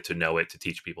 right? To get to know it, to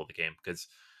teach people the game, because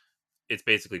it's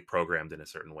basically programmed in a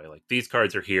certain way. Like these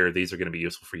cards are here, these are going to be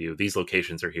useful for you. These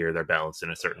locations are here, they're balanced in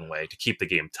a certain way to keep the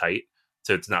game tight,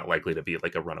 so it's not likely to be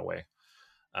like a runaway.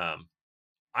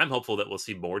 I'm hopeful that we'll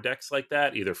see more decks like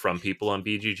that, either from people on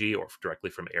BGG or directly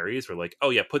from Ares, or like, oh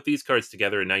yeah, put these cards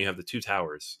together and now you have the 2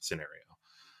 towers scenario.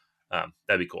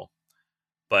 That'd be cool.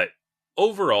 But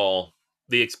overall,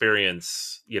 the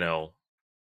experience,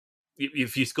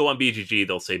 if you go on BGG,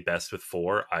 they'll say best with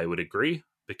 4. I would agree,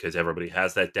 because everybody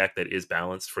has that deck that is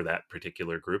balanced for that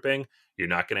particular grouping. You're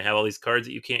not going to have all these cards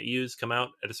that you can't use come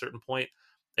out at a certain point.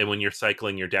 And when you're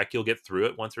cycling your deck, you'll get through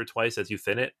it once or twice as you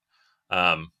thin it.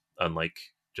 Unlike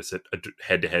just a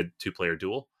head-to-head 2-player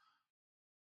duel.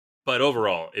 But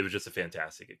overall, it was just a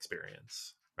fantastic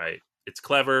experience, right? It's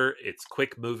clever, it's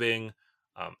quick moving,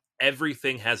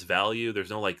 everything has value. There's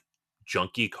no like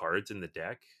junky cards in the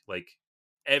deck. Like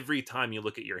every time you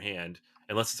look at your hand,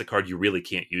 unless it's a card you really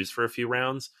can't use for a few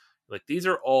rounds, like these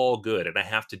are all good, and I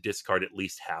have to discard at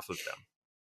least half of them,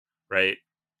 right?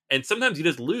 And sometimes you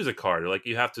just lose a card, or like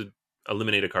you have to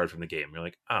eliminate a card from the game. You're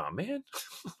like, oh man,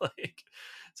 like.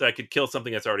 So I could kill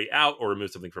something that's already out or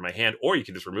remove something from my hand, or you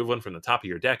can just remove one from the top of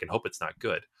your deck and hope it's not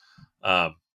good.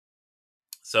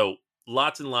 So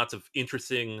lots and lots of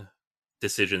interesting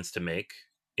decisions to make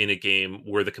in a game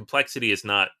where the complexity is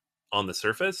not on the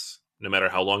surface, no matter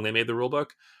how long they made the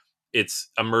rulebook. It's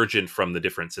emergent from the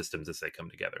different systems as they come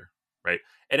together, right?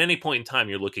 At any point in time,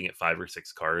 you're looking at 5 or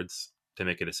 6 cards to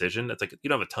make a decision. That's like, you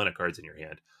don't have a ton of cards in your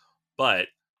hand, but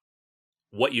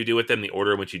what you do with them, the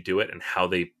order in which you do it, and how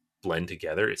they blend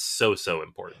together is so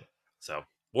important. So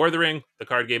War of the Ring, the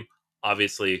card game,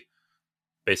 obviously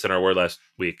based on our word last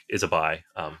week, is a buy.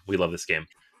 We love this game,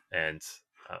 and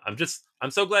I'm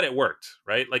so glad it worked,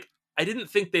 right? Like I didn't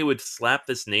think they would slap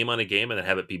this name on a game and then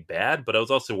have it be bad, but I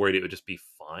was also worried it would just be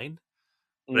fine.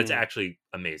 But it's actually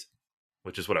amazing,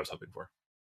 which is what I was hoping for.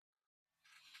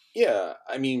 Yeah,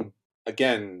 I mean,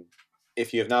 again,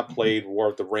 if you have not played War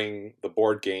of the Ring, the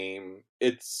board game,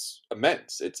 it's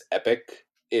immense. It's epic.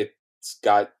 It's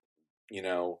got,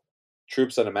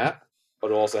 troops on a map,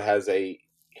 but it also has a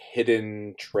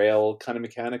hidden trail kind of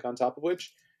mechanic on top of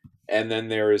which. And then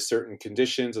there is certain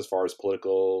conditions as far as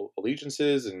political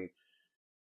allegiances, and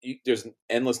there's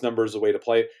endless numbers of way to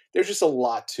play it. There's just a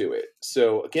lot to it.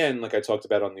 So again, like I talked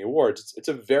about on the awards, it's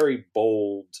a very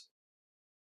bold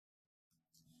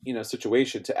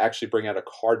situation to actually bring out a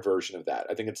card version of that.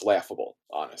 I think it's laughable,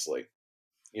 honestly.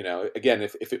 Again,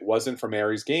 if it wasn't from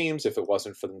Ares Games, if it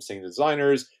wasn't for them same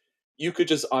designers, you could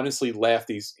just honestly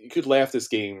you could laugh this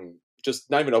game, just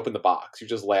not even open the box. You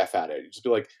just laugh at it. You just be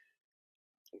like,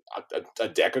 a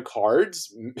deck of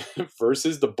cards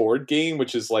versus the board game,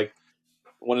 which is like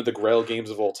one of the Grail games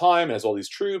of all time, has all these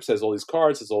troops, has all these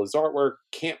cards, has all this artwork,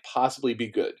 can't possibly be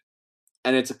good.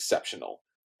 And it's exceptional.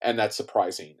 And that's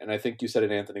surprising. And I think you said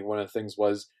it, Anthony, one of the things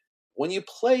was when you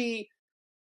play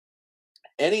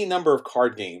any number of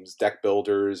card games, deck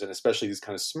builders, and especially these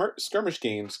kind of skirmish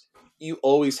games, you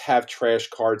always have trash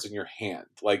cards in your hand.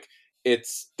 Like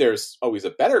there's always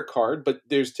a better card, but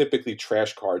there's typically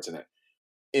trash cards in it.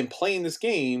 In playing this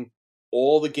game,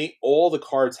 all the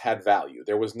cards had value.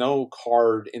 There was no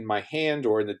card in my hand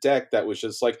or in the deck that was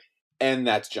just like, and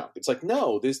that's junk. It's like,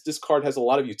 no, this card has a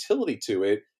lot of utility to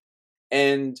it.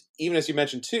 And even as you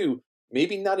mentioned too,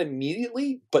 maybe not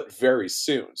immediately, but very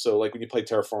soon. So like when you play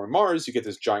Terraforming Mars, you get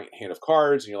this giant hand of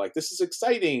cards and you're like, this is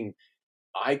exciting.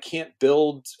 I can't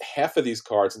build half of these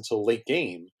cards until late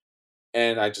game,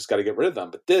 and I just got to get rid of them.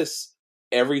 But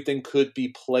everything could be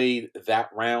played that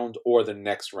round or the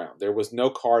next round. There was no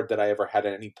card that I ever had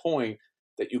at any point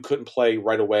that you couldn't play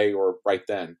right away or right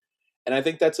then. And I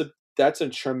think that's a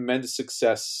tremendous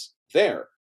success there.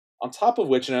 On top of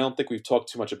which, and I don't think we've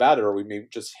talked too much about it, or we may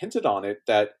just hinted on it,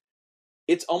 that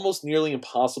it's almost nearly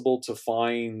impossible to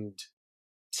find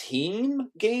team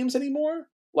games anymore.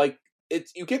 Like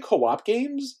you get co-op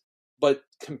games, but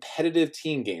competitive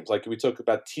team games. Like we talked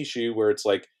about Tishu, where it's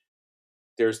like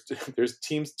there's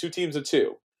teams, 2 teams of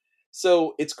 2.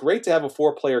 So it's great to have a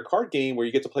 4-player card game where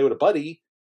you get to play with a buddy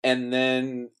and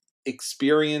then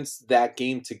experience that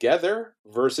game together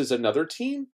versus another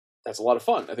team. That's a lot of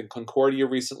fun. I think Concordia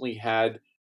recently had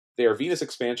their Venus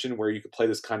expansion where you could play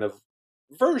this kind of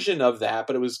version of that,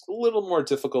 but it was a little more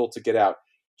difficult to get out.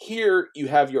 Here, you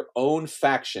have your own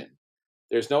faction.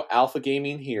 There's no alpha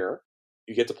gaming here.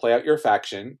 You get to play out your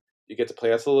faction. You get to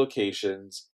play out the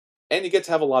locations, and you get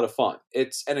to have a lot of fun.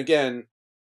 And again,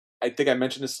 I think I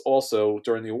mentioned this also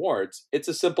during the awards. It's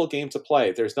a simple game to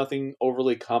play. There's nothing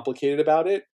overly complicated about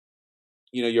it.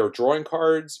 You're drawing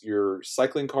cards, you're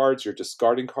cycling cards, you're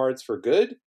discarding cards for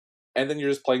good, and then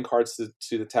you're just playing cards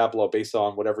to the tableau based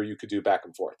on whatever you could do back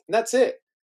and forth. And that's it.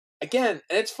 Again,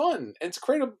 and it's fun. And it's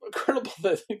incredible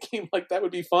that a game like that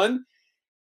would be fun.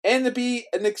 And to be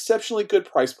an exceptionally good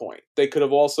price point. They could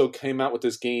have also came out with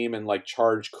this game and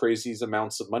charged crazy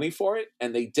amounts of money for it,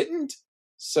 and they didn't.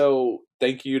 So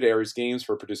thank you to Ares Games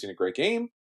for producing a great game.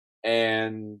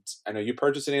 And I know you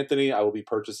purchased it, Anthony. I will be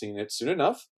purchasing it soon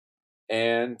enough.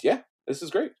 And yeah, this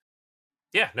is great.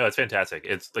 Yeah, no, it's fantastic.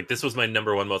 It's this was my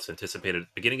number one most anticipated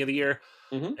beginning of the year,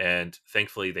 and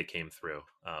thankfully they came through.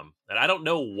 And I don't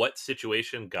know what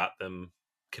situation got them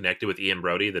connected with Ian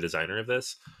Brody, the designer of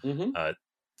this.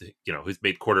 Who's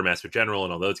made Quartermaster General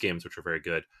and all those games, which are very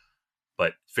good,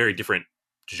 but very different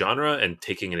genre and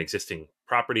taking an existing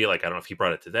property. I don't know if he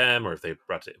brought it to them or if they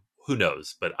brought it to, who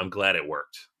knows, but I'm glad it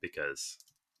worked because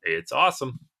it's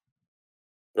awesome.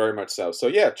 Very much so. So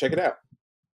yeah, check it out.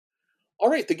 All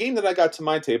right, the game that I got to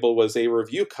my table was a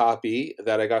review copy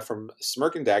that I got from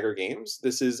Smirk and Dagger Games.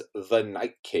 This is The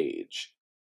Night Cage.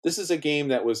 This is a game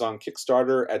that was on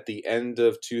Kickstarter at the end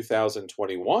of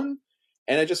 2021,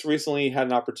 and I just recently had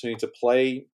an opportunity to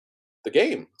play the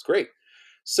game. It's great.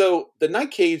 So The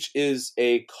Night Cage is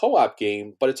a co-op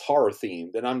game, but it's horror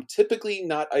themed, and I'm typically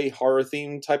not a horror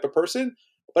themed type of person,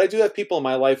 but I do have people in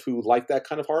my life who like that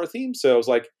kind of horror theme, so I was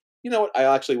like, you know what, I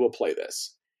actually will play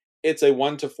this. It's a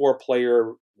 1 to 4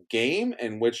 player game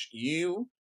in which you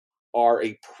are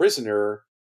a prisoner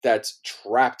that's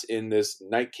trapped in this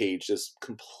night cage, this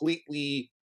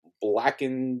completely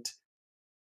blackened,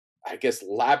 I guess,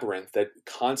 labyrinth that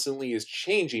constantly is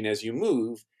changing as you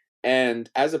move. And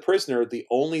as a prisoner, the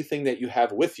only thing that you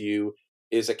have with you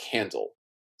is a candle.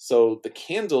 So the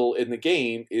candle in the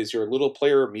game is your little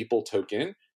player meeple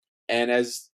token. And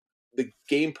as the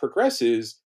game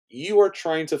progresses, you are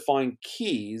trying to find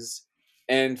keys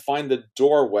and find the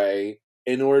doorway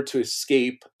in order to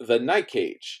escape the night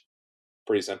cage.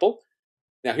 Pretty simple.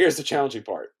 Now, here's the challenging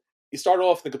part. You start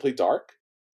off in the complete dark,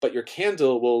 but your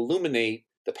candle will illuminate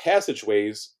the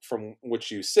passageways from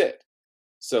which you sit.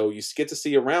 So you get to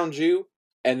see around you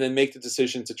and then make the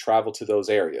decision to travel to those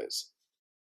areas.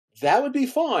 That would be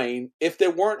fine if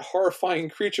there weren't horrifying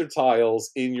creature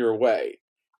tiles in your way.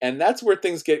 And that's where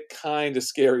things get kind of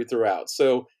scary throughout.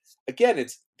 So again,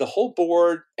 it's the whole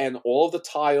board and all of the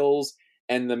tiles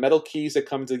and the metal keys that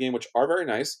come into the game, which are very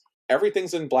nice.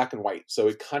 Everything's in black and white. So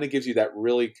it kind of gives you that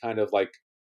really kind of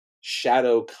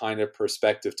shadow kind of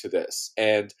perspective to this.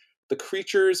 And the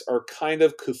creatures are kind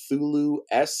of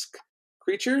Cthulhu-esque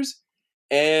creatures.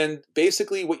 And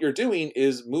basically what you're doing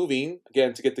is moving,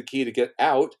 again, to get the key to get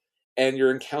out, and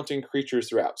you're encountering creatures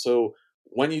throughout. So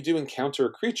when you do encounter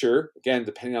a creature, again,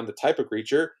 depending on the type of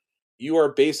creature, you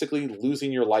are basically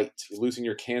losing your light. You're losing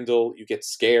your candle. You get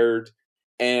scared.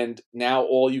 And now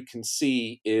all you can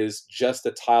see is just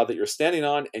the tile that you're standing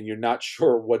on, and you're not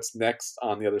sure what's next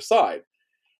on the other side.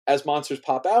 As monsters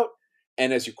pop out,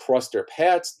 and as you cross their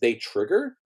paths, they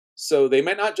trigger. So they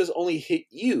might not just only hit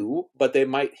you, but they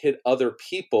might hit other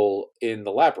people in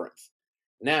the labyrinth.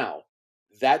 Now,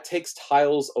 that takes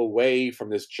tiles away from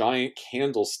this giant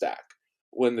candle stack.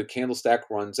 When the candle stack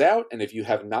runs out, and if you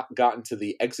have not gotten to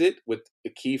the exit with the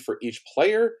key for each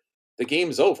player, the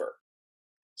game's over.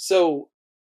 So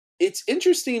it's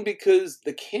interesting because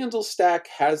the candle stack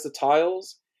has the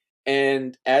tiles,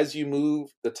 and as you move,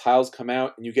 the tiles come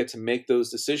out and you get to make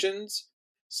those decisions.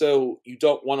 So you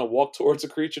don't want to walk towards a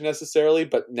creature necessarily,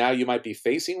 but now you might be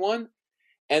facing one.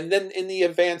 And then in the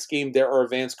advanced game, there are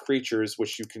advanced creatures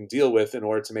which you can deal with in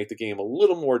order to make the game a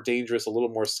little more dangerous, a little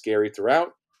more scary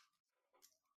throughout.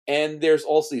 And there's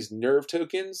also these nerve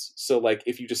tokens. So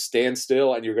if you just stand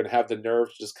still and you're going to have the nerve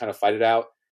to just kind of fight it out,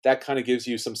 that kind of gives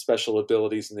you some special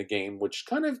abilities in the game, which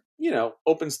kind of,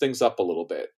 opens things up a little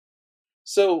bit.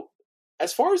 So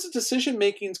as far as the decision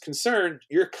making is concerned,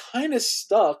 you're kind of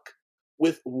stuck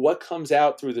with what comes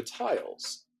out through the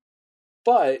tiles.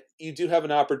 But you do have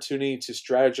an opportunity to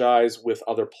strategize with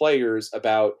other players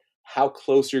about how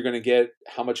close you're going to get,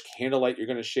 how much candlelight you're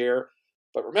going to share.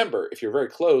 But remember, if you're very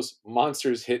close,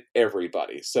 monsters hit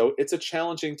everybody. So it's a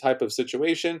challenging type of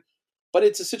situation, but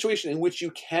it's a situation in which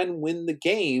you can win the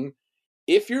game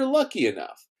if you're lucky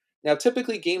enough. Now,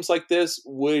 typically games like this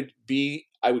would be,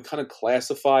 I would kind of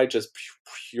classify just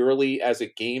purely as a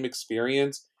game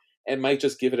experience. and might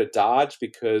just give it a dodge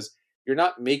because you're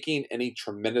not making any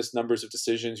tremendous numbers of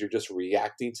decisions. You're just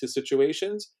reacting to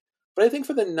situations. But I think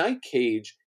for the Night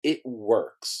Cage, it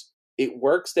works. It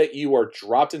works that you are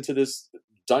dropped into this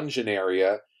dungeon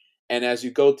area, and as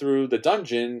you go through the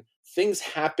dungeon, things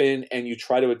happen and you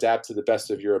try to adapt to the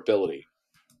best of your ability.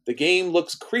 The game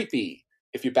looks creepy.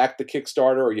 If you back the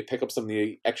Kickstarter or you pick up some of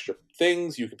the extra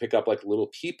things, you can pick up like little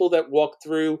people that walk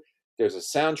through. There's a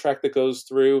soundtrack that goes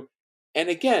through. And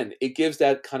again, it gives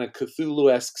that kind of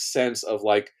Cthulhu-esque sense of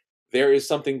like, there is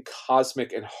something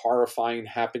cosmic and horrifying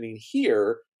happening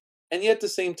here. And yet at the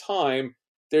same time,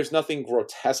 there's nothing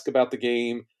grotesque about the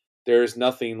game. There's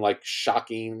nothing like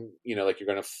shocking, like you're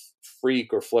going to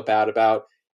freak or flip out about.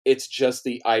 It's just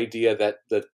the idea that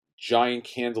the giant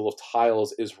candle of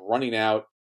tiles is running out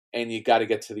and you got to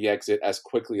get to the exit as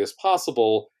quickly as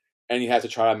possible, and you have to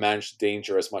try to manage the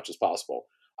danger as much as possible.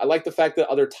 I like the fact that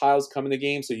other tiles come in the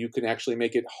game so you can actually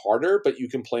make it harder, but you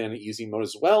can play on an easy mode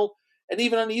as well. And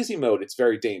even on easy mode, it's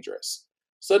very dangerous.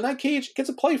 So Night Cage gets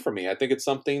a play for me. I think it's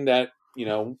something that,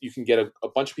 you can get a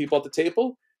bunch of people at the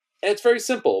table, and it's very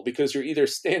simple because you're either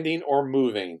standing or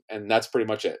moving, and that's pretty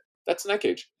much it. That's Night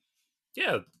Cage.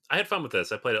 Yeah, I had fun with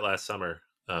this. I played it last summer,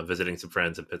 visiting some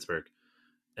friends in Pittsburgh.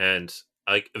 And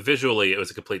like visually, it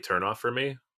was a complete turnoff for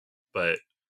me. But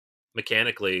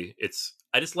mechanically,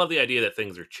 I just love the idea that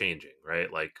things are changing,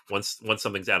 right? Like once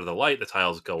something's out of the light, the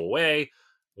tiles go away.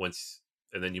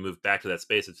 And then you move back to that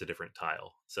space, it's a different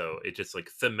tile. So it just like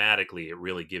thematically, it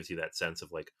really gives you that sense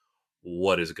of like,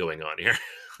 what is going on here?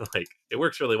 Like it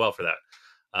works really well for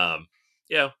that.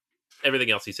 Yeah,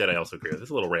 everything else he said, I also agree with.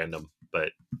 It's a little random,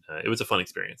 but it was a fun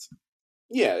experience.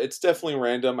 Yeah, it's definitely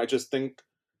random. I just think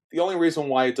the only reason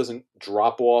why it doesn't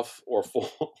drop off or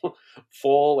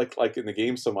fall like in the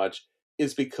game so much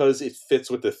is because it fits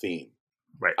with the theme.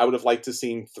 Right. I would have liked to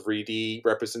seen 3D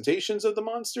representations of the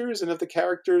monsters and of the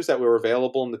characters that were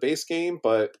available in the base game,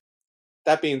 but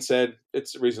that being said,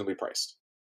 it's reasonably priced.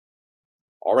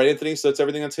 All right, Anthony, so that's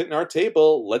everything that's hitting our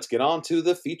table. Let's get on to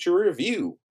the feature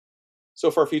review. So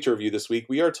for our feature review this week,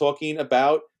 we are talking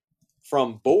about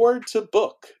From Board to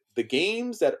Book, the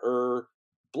games that are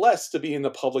blessed to be in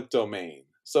the public domain.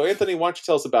 So Anthony, why don't you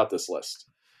tell us about this list?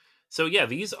 So yeah,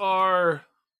 these are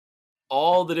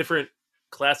all the different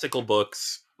classical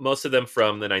books, most of them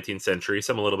from the 19th century,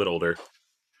 some a little bit older,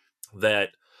 that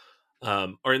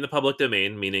are in the public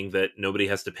domain, meaning that nobody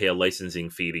has to pay a licensing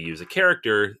fee to use a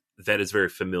character that is very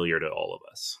familiar to all of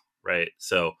us, right?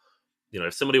 So,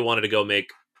 if somebody wanted to go make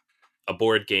a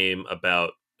board game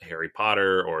about Harry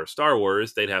Potter or Star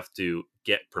Wars, they'd have to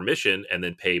get permission and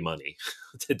then pay money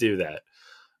to do that.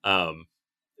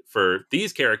 For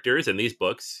these characters and these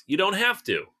books, you don't have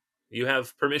to. You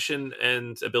have permission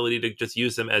and ability to just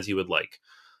use them as you would like.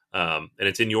 And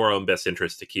it's in your own best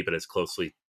interest to keep it as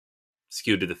closely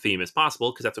skewed to the theme as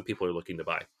possible, because that's what people are looking to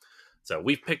buy. So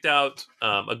we've picked out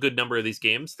a good number of these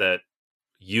games that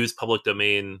use public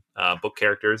domain book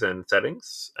characters and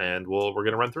settings, and we're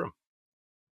going to run through them.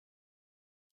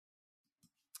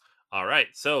 All right,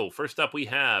 so first up we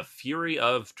have Fury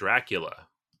of Dracula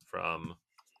from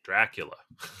Dracula.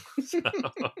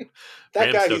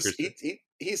 That guy,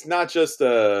 he's not just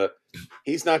a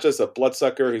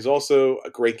bloodsucker. He's also a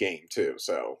great game too.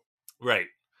 So right.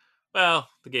 Well,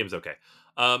 the game's okay.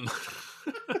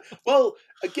 Well,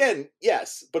 again,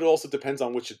 yes, but it also depends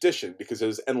on which edition, because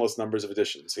there's endless numbers of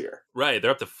editions here. Right,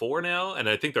 they're up to 4 now, and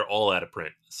I think they're all out of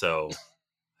print. So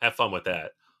have fun with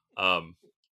that.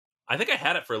 I think I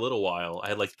had it for a little while. I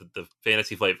had like the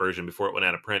Fantasy Flight version before it went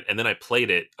out of print, and then I played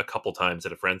it a couple times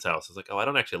at a friend's house. I was like, oh, I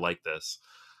don't actually like this.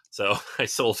 So I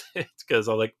sold it because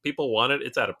I was like, people want it.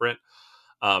 It's out of print.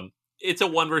 It's a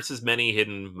one versus many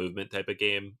hidden movement type of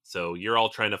game. So you're all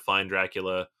trying to find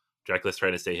Dracula. Dracula's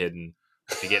trying to stay hidden.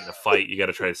 If you get in a fight, you got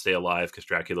to try to stay alive because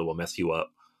Dracula will mess you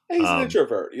up. He's an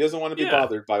introvert. He doesn't want to be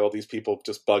bothered by all these people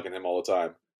just bugging him all the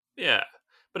time. Yeah.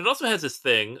 But it also has this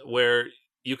thing where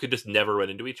you could just never run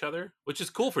into each other, which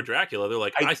is cool for Dracula. They're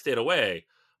like, I stayed away.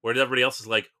 Where everybody else is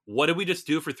like, what did we just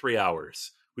do for 3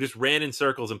 hours? We just ran in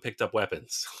circles and picked up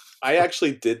weapons. I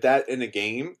actually did that in a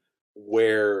game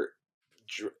where,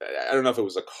 I don't know if it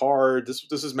was a card.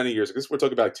 This is many years ago. We're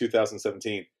talking about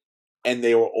 2017. And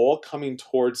they were all coming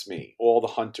towards me, all the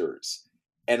hunters.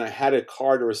 And I had a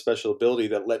card or a special ability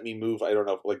that let me move, I don't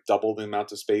know, like double the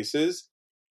amount of spaces.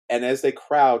 And as they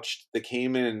crouched, they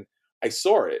came in. I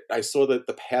saw it. I saw the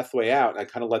pathway out, and I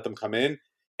kind of let them come in.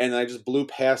 And I just blew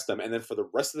past them. And then for the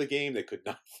rest of the game, they could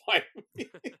not find me.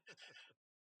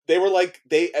 They were like,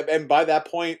 and by that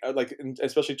point, like,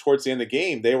 especially towards the end of the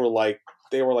game, they were like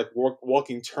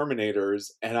walking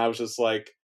Terminators. And I was just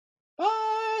like,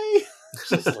 bye. It's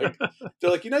just like they're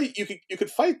like, you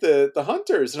could fight the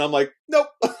hunters, and I'm like, nope,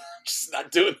 just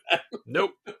not doing that.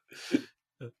 Nope.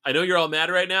 I know you're all mad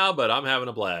right now, but I'm having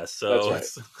a blast. So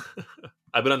That's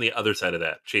I've been on the other side of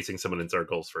that, chasing someone in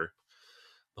circles for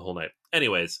the whole night.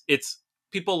 Anyways,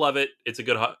 people love it. It's a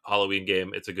good Halloween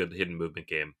game. It's a good hidden movement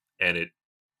game, and it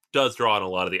does draw on a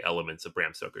lot of the elements of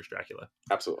Bram Stoker's Dracula.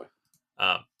 Absolutely.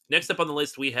 Next up on the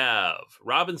list, we have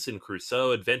Robinson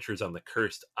Crusoe: Adventures on the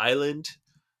Cursed Island.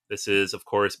 This is, of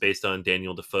course, based on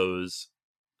Daniel Defoe's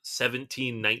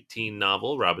 1719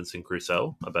 novel, Robinson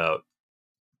Crusoe, about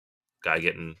a guy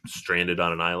getting stranded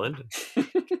on an island,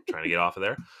 trying to get off of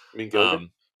there. I mean,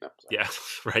 Gilligan? No, yeah,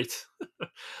 right.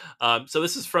 So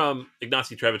this is from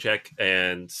Ignacy Trzewiczek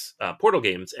and Portal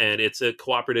Games, and it's a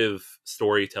cooperative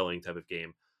storytelling type of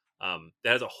game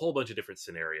that has a whole bunch of different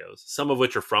scenarios, some of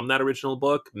which are from that original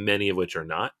book, many of which are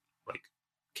not. Like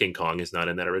King Kong is not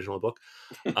in that original book.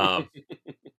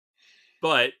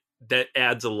 But that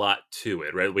adds a lot to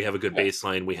it, right? We have a good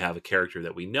baseline. We have a character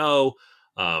that we know,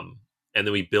 and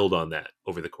then we build on that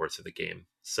over the course of the game.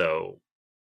 So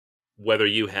whether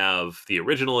you have the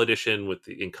original edition with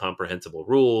the incomprehensible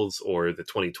rules, or the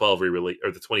 2012 re-release,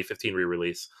 or the 2015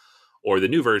 re-release, or the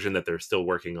new version that they're still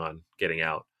working on getting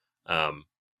out,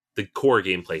 the core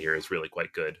gameplay here is really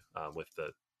quite good. With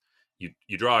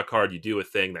you draw a card, you do a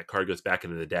thing, that card goes back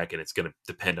into the deck, and it's going to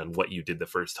depend on what you did the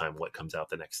first time, what comes out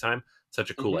the next time. Such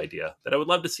a cool idea that I would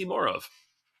love to see more of.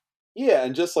 Yeah,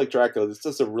 and just like Dracula, this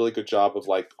does a really good job of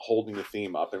like holding the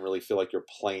theme up and really feel like you're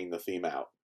playing the theme out.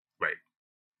 Right.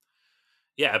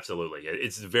 Yeah, absolutely.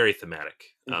 It's very thematic.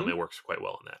 It works quite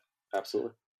well in that.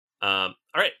 Absolutely. All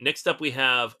right, next up we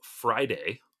have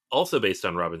Friday, also based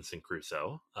on Robinson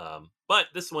Crusoe, but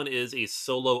this one is a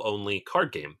solo-only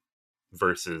card game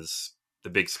versus the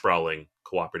big sprawling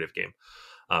cooperative game.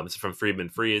 It's from Friedman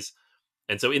Freeze.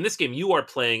 And so in this game, you are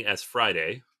playing as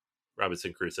Friday,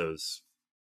 Robinson Crusoe's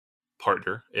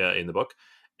partner in the book,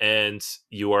 and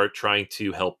you are trying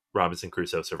to help Robinson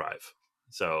Crusoe survive.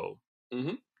 So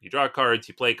you draw cards,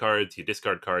 you play cards, you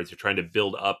discard cards, you're trying to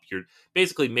build up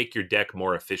basically make your deck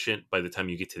more efficient by the time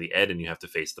you get to the end and you have to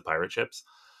face the pirate ships.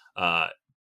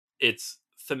 It's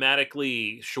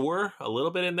thematically, sure, a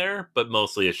little bit in there, but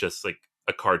mostly it's just like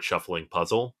a card shuffling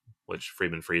puzzle, which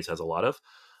Friedman Freeze has a lot of.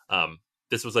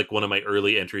 This was like one of my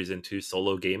early entries into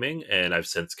solo gaming, and I've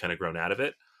since kind of grown out of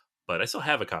it, but I still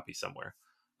have a copy somewhere.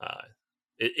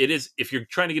 It is, if you're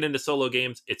trying to get into solo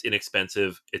games, it's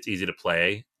inexpensive, it's easy to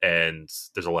play, and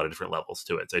there's a lot of different levels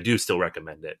to it. So I do still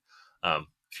recommend it.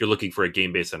 If you're looking for a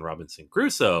game based on Robinson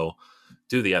Crusoe,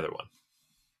 do the other one.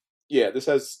 Yeah, this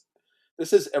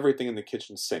has everything in the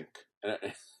kitchen sink,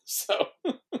 so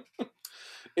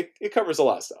it covers a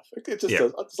lot of stuff. It just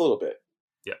does just a little bit.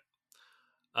 Yeah.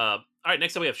 All right,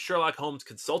 next up we have Sherlock Holmes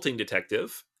Consulting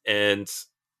Detective, and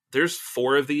there's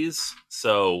 4 of these,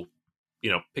 so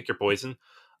pick your poison.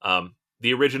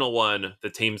 The original one, The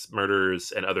Thames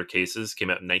Murders and Other Cases, came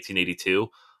out in 1982.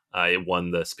 It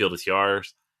won the Spiel des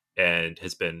Jahres and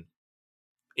has been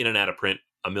in and out of print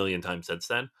a million times since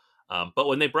then. But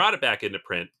when they brought it back into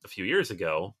print a few years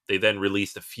ago, they then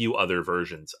released a few other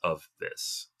versions of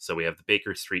this. So we have the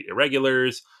Baker Street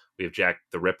Irregulars, we have Jack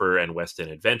the Ripper and West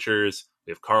End Adventures,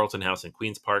 we have Carlton House and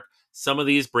Queen's Park. Some of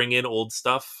these bring in old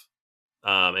stuff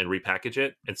and repackage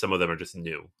it, and some of them are just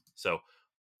new. So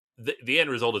the end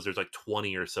result is there's like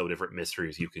 20 or so different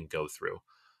mysteries you can go through.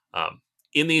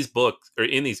 In these books, or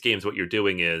in these games, what you're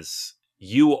doing is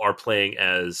you are playing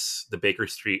as the Baker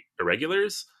Street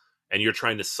Irregulars, and you're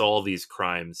trying to solve these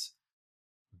crimes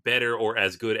better or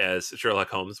as good as Sherlock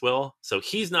Holmes will. So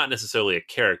he's not necessarily a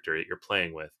character that you're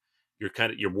playing with.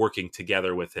 You're working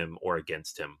together with him or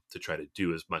against him to try to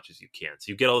do as much as you can.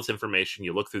 So you get all this information,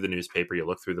 you look through the newspaper, you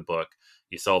look through the book,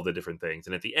 you solve the different things.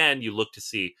 And at the end, you look to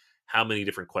see how many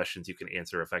different questions you can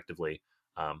answer effectively,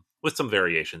 with some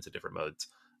variations of different modes,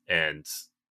 and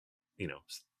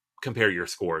compare your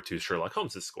score to Sherlock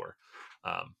Holmes's score.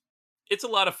 It's a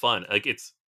lot of fun. Like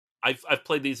I've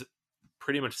played these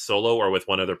pretty much solo or with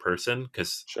one other person,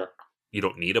 because you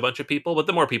don't need a bunch of people, but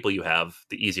the more people you have,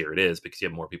 the easier it is, because you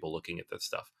have more people looking at this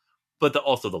stuff, but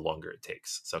also the longer it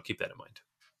takes. So keep that in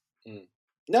mind.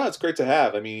 No, it's great to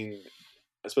have. I mean,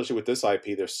 especially with this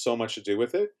IP, there's so much to do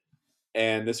with it.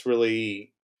 And this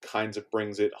really kind of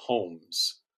brings it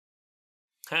homes.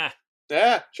 Ha.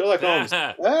 Yeah, Sherlock Holmes.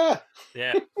 Ah.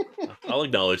 Yeah, I'll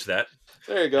acknowledge that.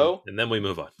 There you go. And then we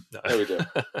move on. No. There we go.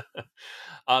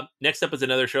 Next up is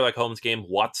another Sherlock Holmes game,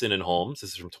 Watson and Holmes. This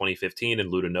is from 2015 in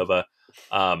Ludonova.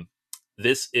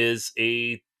 This is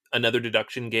another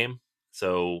deduction game.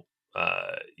 So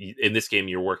in this game,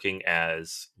 you're working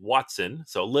as Watson,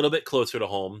 so a little bit closer to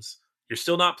Holmes. you're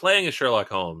still not playing as Sherlock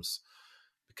Holmes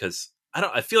because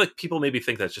I feel like people maybe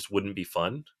think that just wouldn't be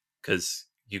fun because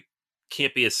you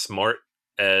can't be as smart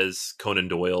as Conan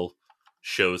Doyle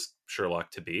shows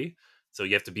Sherlock to be. So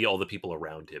you have to be all the people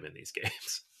around him in these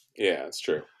games. Yeah, it's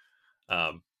true.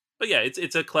 But yeah,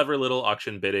 it's a clever little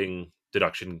auction bidding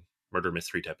deduction murder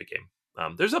mystery type of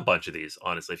game. There's a bunch of these,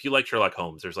 honestly. If you like Sherlock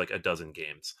Holmes, there's like a dozen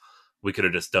games. We could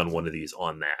have just done one of these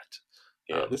on that.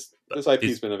 Yeah, this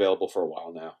IP's been available for a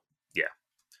while now.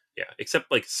 Yeah. Except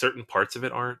like certain parts of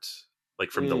it aren't. Like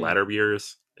from the latter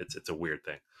years, it's a weird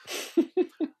thing.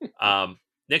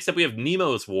 Next up, we have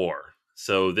Nemo's War.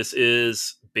 So this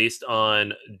is based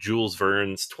on Jules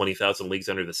Verne's 20,000 Leagues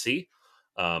Under the Sea,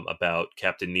 about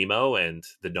Captain Nemo and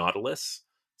the Nautilus.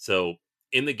 So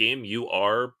in the game, you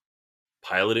are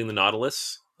piloting the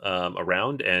Nautilus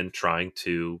around and trying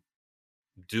to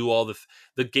do all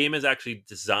the game is actually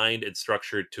designed and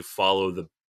structured to follow the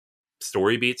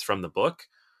story beats from the book,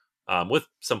 with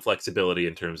some flexibility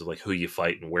in terms of like who you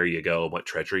fight and where you go and what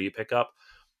treasure you pick up.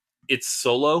 It's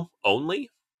solo only.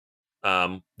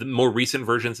 The more recent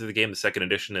versions of the game, the second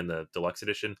edition and the deluxe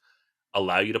edition,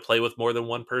 allow you to play with more than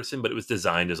one person, but it was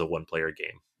designed as a one-player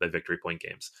game by Victory Point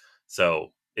Games.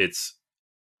 So it's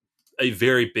a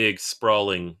very big,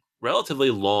 sprawling,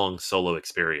 relatively long solo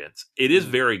experience. It is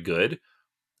very good.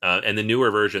 And the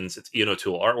newer versions, it's Ian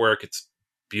O'Toole artwork. It's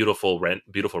beautiful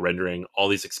rendering. All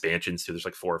these expansions too. There's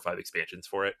like 4 or 5 expansions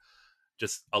for it.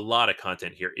 Just a lot of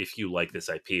content here if you like this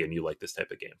IP and you like this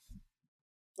type of game.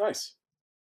 Nice.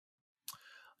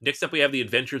 Next up, we have The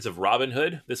Adventures of Robin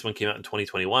Hood. This one came out in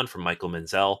 2021 from Michael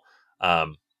Menzel.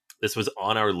 This was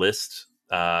on our list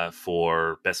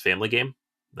for Best Family Game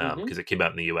because it came out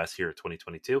in the US here in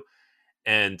 2022.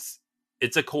 And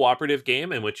it's a cooperative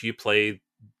game in which you play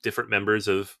different members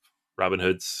of Robin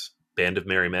Hood's band of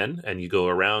merry men, and you go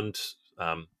around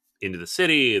into the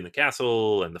city and the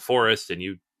castle and the forest, and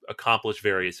you accomplish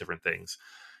various different things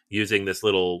using this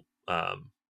little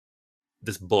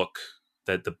this book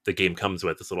that the game comes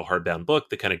with, this little hardbound book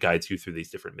that kind of guides you through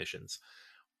these different missions.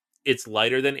 It's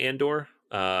lighter than Andor,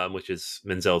 which is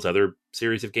Menzel's other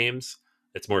series of games.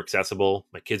 It's more accessible.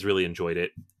 My kids really enjoyed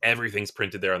it. Everything's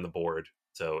printed there on the board,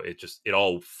 so it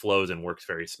all flows and works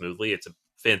very smoothly. It's a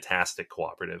fantastic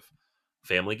cooperative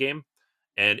family game,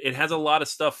 and it has a lot of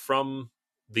stuff from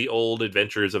the old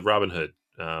Adventures of Robin Hood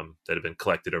that have been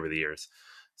collected over the years.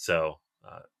 So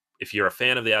if you're a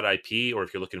fan of that IP, or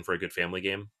if you're looking for a good family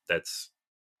game that's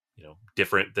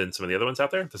different than some of the other ones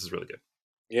out there, this is really good.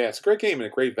 Yeah, it's a great game and a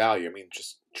great value. I mean,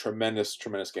 just tremendous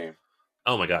game.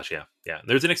 Oh my gosh, yeah.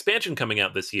 There's an expansion coming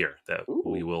out this year that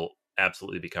we will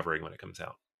absolutely be covering when it comes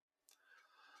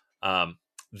out.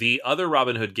 The other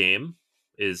Robin Hood game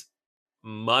is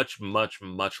much, much,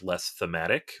 much less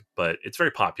thematic, but it's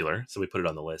very popular, so we put it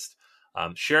on the list.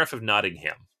 Sheriff of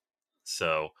Nottingham.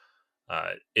 So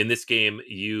in this game,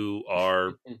 you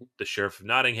are the Sheriff of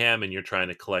Nottingham, and you're trying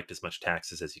to collect as much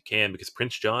taxes as you can because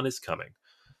Prince John is coming.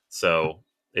 So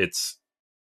it's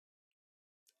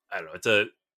a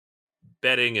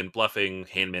betting and bluffing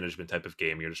hand management type of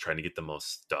game. You're just trying to get the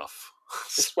most stuff.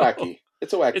 It's wacky.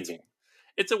 It's a wacky game.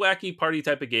 It's a wacky party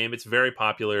type of game. It's very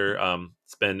popular.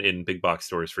 It's been in big box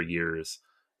stores for years,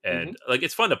 and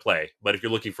it's fun to play. But if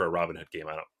you're looking for a Robin Hood game,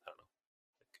 I don't know.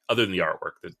 Other than the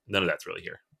artwork, none of that's really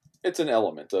here. It's an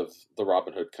element of the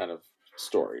Robin Hood kind of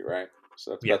story, right?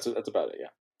 So that's about it.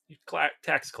 Yeah.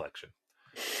 Tax collection.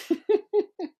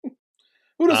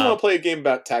 Who doesn't want to play a game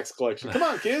about tax collection? Come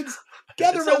on, kids,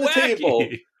 gather around the table.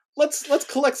 Let's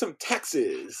collect some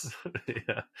taxes.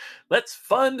 Yeah. Let's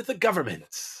fund the government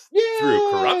Yay!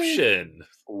 Through corruption.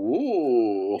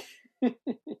 Ooh.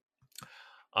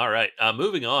 All right.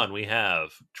 Moving on, we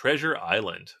have Treasure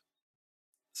Island.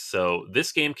 So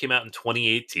this game came out in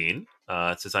 2018.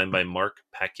 It's designed by Mark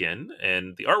Paquin,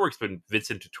 and the artwork's been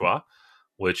Vincent Dutoit,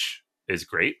 which is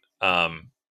great.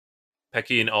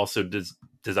 Paquin also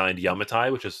designed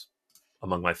Yamatai, which is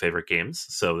among my favorite games.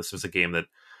 So this was a game that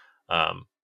I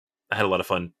had a lot of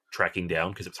fun tracking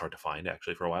down because it was hard to find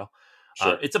actually for a while.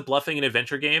 Sure. It's a bluffing and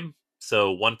adventure game.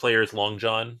 So one player is Long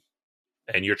John,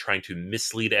 and you're trying to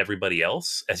mislead everybody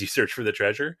else as you search for the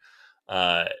treasure.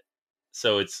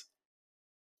 So it's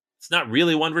not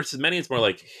really one versus many. It's more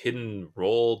like hidden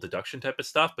roll deduction type of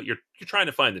stuff, but you're trying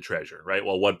to find the treasure, right?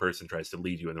 While one person tries to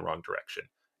lead you in the wrong direction.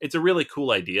 It's a really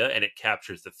cool idea, and it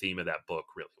captures the theme of that book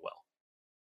really well.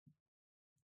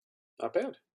 Not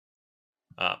bad.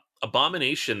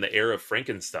 Abomination, the Heir of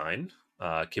Frankenstein,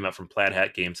 came out from Plaid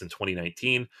Hat Games in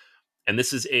 2019. And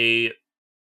this is a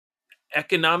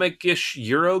economic-ish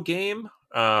Euro game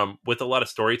with a lot of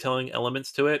storytelling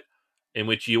elements to it, in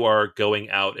which you are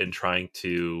going out and trying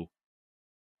to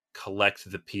collect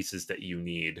the pieces that you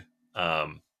need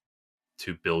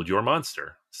to build your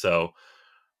monster. So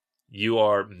you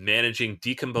are managing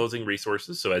decomposing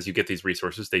resources. So as you get these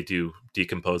resources, they do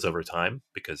decompose over time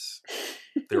because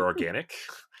they're organic.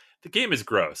 The game is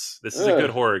gross. This is a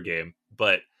good horror game,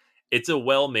 but it's a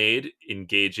well-made,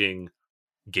 engaging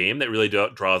game that really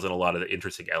draws in a lot of the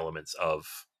interesting elements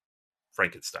of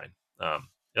Frankenstein.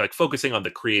 Like focusing on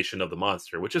the creation of the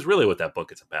monster, which is really what that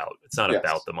book is about. It's not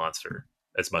about the monster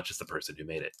as much as the person who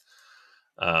made it.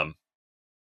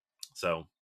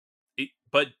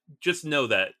 But just know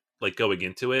that, like, going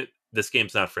into it, this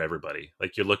game's not for everybody.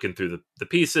 Like, you're looking through the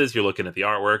pieces, you're looking at the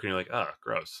artwork, and you're like, oh,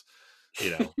 gross.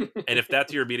 And if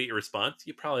that's your immediate response,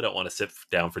 you probably don't want to sit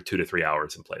down for 2 to 3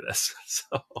 hours and play this.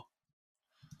 So,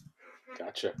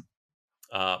 gotcha.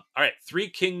 All right, Three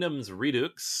Kingdoms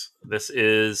Redux. This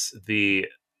is the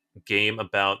game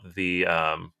about the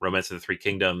Romance of the Three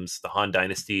Kingdoms, the Han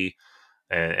Dynasty,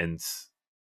 and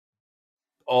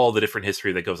all the different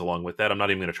history that goes along with that. I'm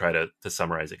not even going to try to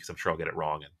summarize it because I'm sure I'll get it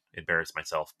wrong and embarrass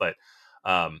myself. But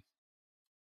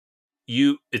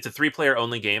it's a 3-player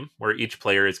only game where each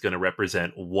player is going to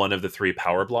represent one of the 3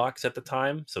 power blocks at the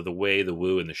time. So the Wei, the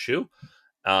Wu, and the Shu.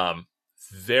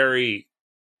 Very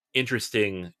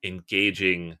interesting,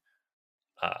 engaging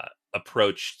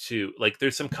approach to, like,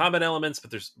 there's some combat elements,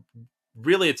 but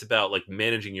it's about like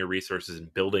managing your resources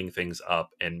and building things up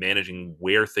and managing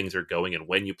where things are going and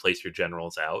when you place your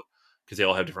generals out, because they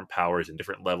all have different powers and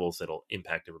different levels that'll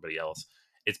impact everybody else.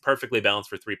 It's perfectly balanced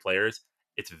for 3 players.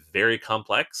 It's very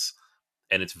complex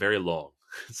and it's very long.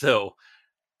 So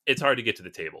it's hard to get to the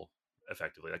table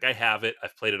effectively. Like, I have it.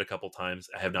 I've played it a couple times.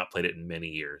 I have not played it in many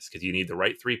years because you need the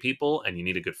right 3 people and you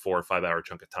need a good 4 or 5 hour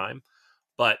chunk of time.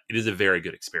 But it is a very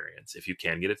good experience if you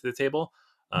can get it to the table,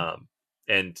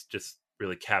 and just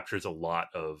really captures a lot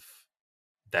of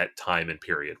that time and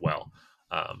period well.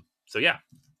 So yeah,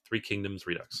 Three Kingdoms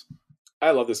Redux.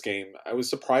 I love this game. I was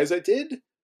surprised I did,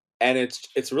 and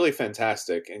it's really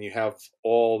fantastic. And you have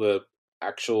all the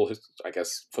actual, I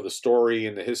guess, for the story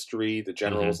and the history, the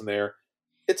generals in there.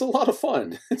 It's a lot of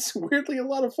fun. It's weirdly a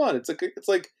lot of fun.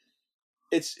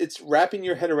 It's wrapping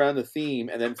your head around the theme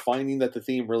and then finding that the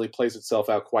theme really plays itself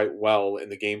out quite well in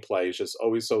the gameplay is just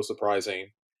always so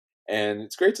surprising, and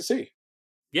it's great to see.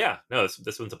 Yeah, no,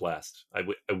 this one's a blast. I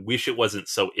wish it wasn't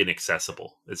so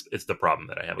inaccessible. It's the problem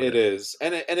that I have with it. It is,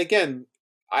 and again,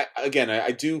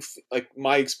 I do, like,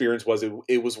 my experience was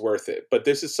it was worth it. But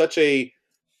this is such a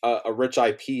rich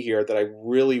IP here that I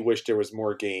really wish there was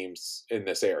more games in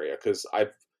this area, because I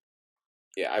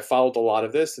followed a lot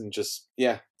of this, and just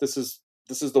this is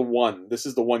the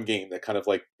one game that kind of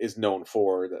like is known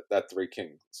for that Three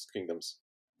Kingdoms.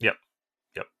 Yep.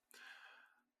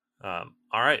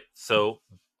 All right, so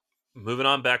moving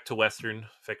on back to Western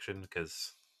fiction,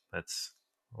 because that's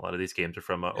a lot of these games are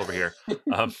from over here.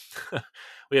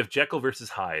 We have Jekyll versus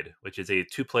Hyde, which is a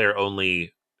 2-player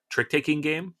only trick-taking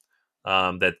game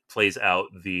that plays out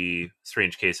the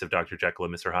strange case of Dr. Jekyll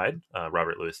and Mr. Hyde,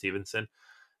 Robert Louis Stevenson.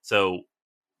 So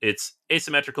it's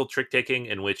asymmetrical trick-taking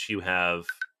in which you have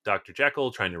Dr.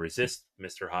 Jekyll trying to resist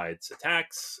Mr. Hyde's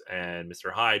attacks and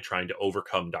Mr. Hyde trying to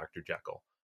overcome Dr. Jekyll.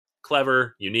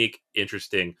 Clever, unique,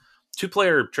 interesting.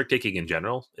 2-player trick-taking in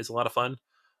general is a lot of fun,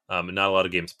 and not a lot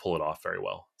of games pull it off very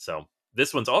well. So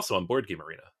this one's also on Board Game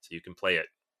Arena, so you can play it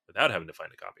without having to find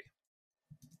a copy.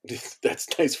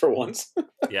 That's nice for once.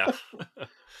 Yeah.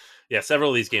 Yeah,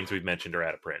 several of these games we've mentioned are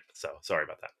out of print, so sorry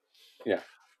about that. Yeah.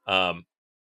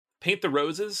 Paint the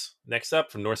Roses, next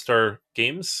up, from North Star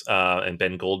Games and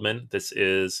Ben Goldman. This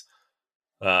is,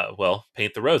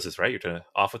 Paint the Roses, right? You're trying to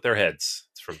off with their heads.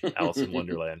 It's from Alice in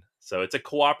Wonderland. So it's a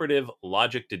cooperative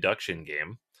logic deduction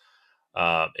game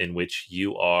in which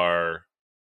you are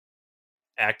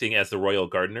acting as the royal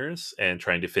gardeners and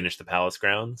trying to finish the palace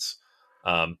grounds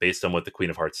based on what the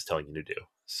Queen of Hearts is telling you to do.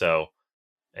 So,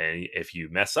 and if you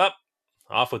mess up,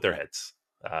 off with their heads.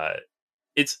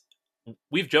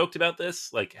 We've joked about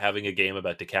this, like having a game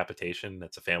about decapitation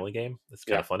that's a family game. It's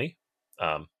kind of funny.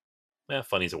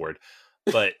 Funny's a word,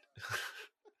 but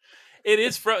it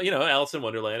is from Alice in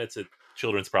Wonderland. It's a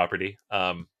children's property,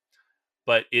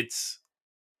 but it's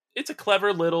a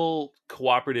clever little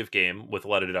cooperative game with a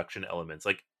lot of deduction elements.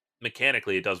 Like,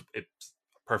 mechanically, it's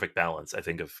perfect balance, I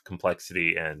think, of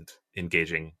complexity and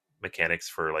engaging mechanics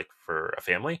for a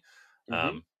family.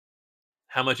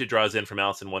 How much it draws in from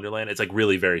Alice in Wonderland, it's like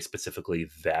really very specifically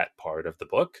that part of the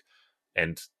book,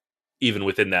 and even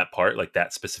within that part, like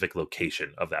that specific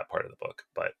location of that part of the book.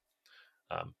 But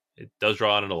it does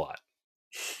draw on it a lot.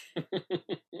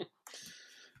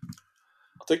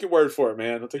 I'll take your word for it,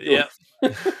 man. I'll take your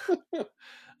word.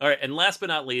 All right, and last but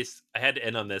not least, I had to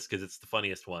end on this because it's the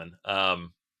funniest one.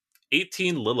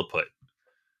 18 Lilliput.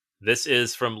 This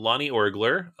is from Lonnie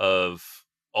Orgler of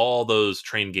all those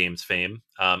train games fame,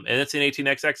 and it's an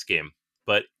 18XX game,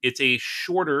 but it's a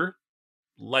shorter,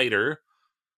 lighter,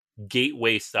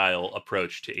 gateway style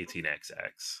approach to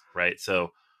 18XX, right?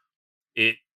 So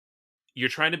you're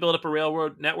trying to build up a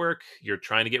railroad network, you're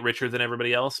trying to get richer than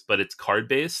everybody else, but it's card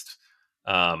based.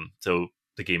 So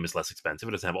the game is less expensive.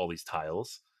 It doesn't have all these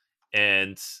tiles,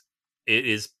 and it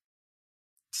is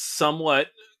somewhat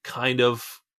kind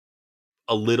of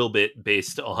a little bit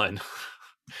based on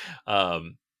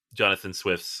Jonathan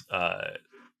Swift's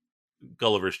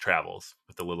Gulliver's Travels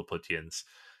with the Lilliputians.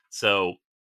 So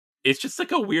it's just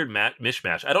like a weird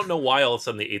mishmash. I don't know why all of a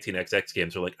sudden the 18XX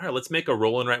games are like, all right, let's make a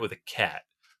roll and write with a cat.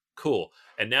 Cool.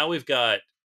 And now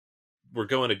we're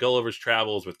going to Gulliver's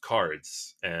Travels with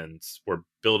cards, and we're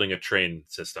building a train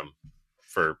system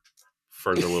for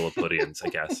the Lilliputians, I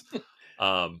guess.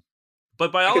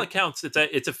 But by all accounts,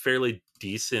 it's a fairly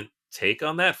decent take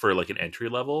on that for like an entry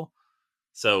level.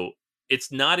 So it's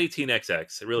not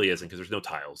 18XX. It really isn't, because there's no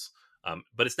tiles.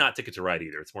 But it's not Ticket to Ride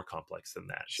either. It's more complex than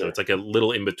that. Sure. So it's like a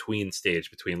little in between stage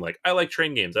between like, I like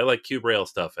train games, I like cube rail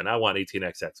stuff, and I want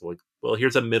 18XX. Well,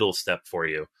 here's a middle step for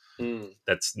you.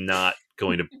 That's not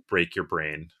going to break your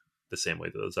brain the same way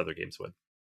that those other games would.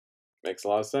 Makes a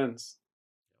lot of sense.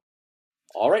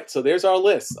 All right, so there's our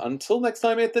list. Until next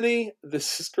time, Anthony,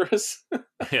 this is Chris.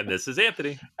 And this is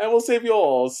Anthony. And we'll save you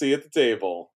all. See you at the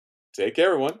table. Take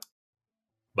care, everyone.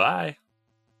 Bye.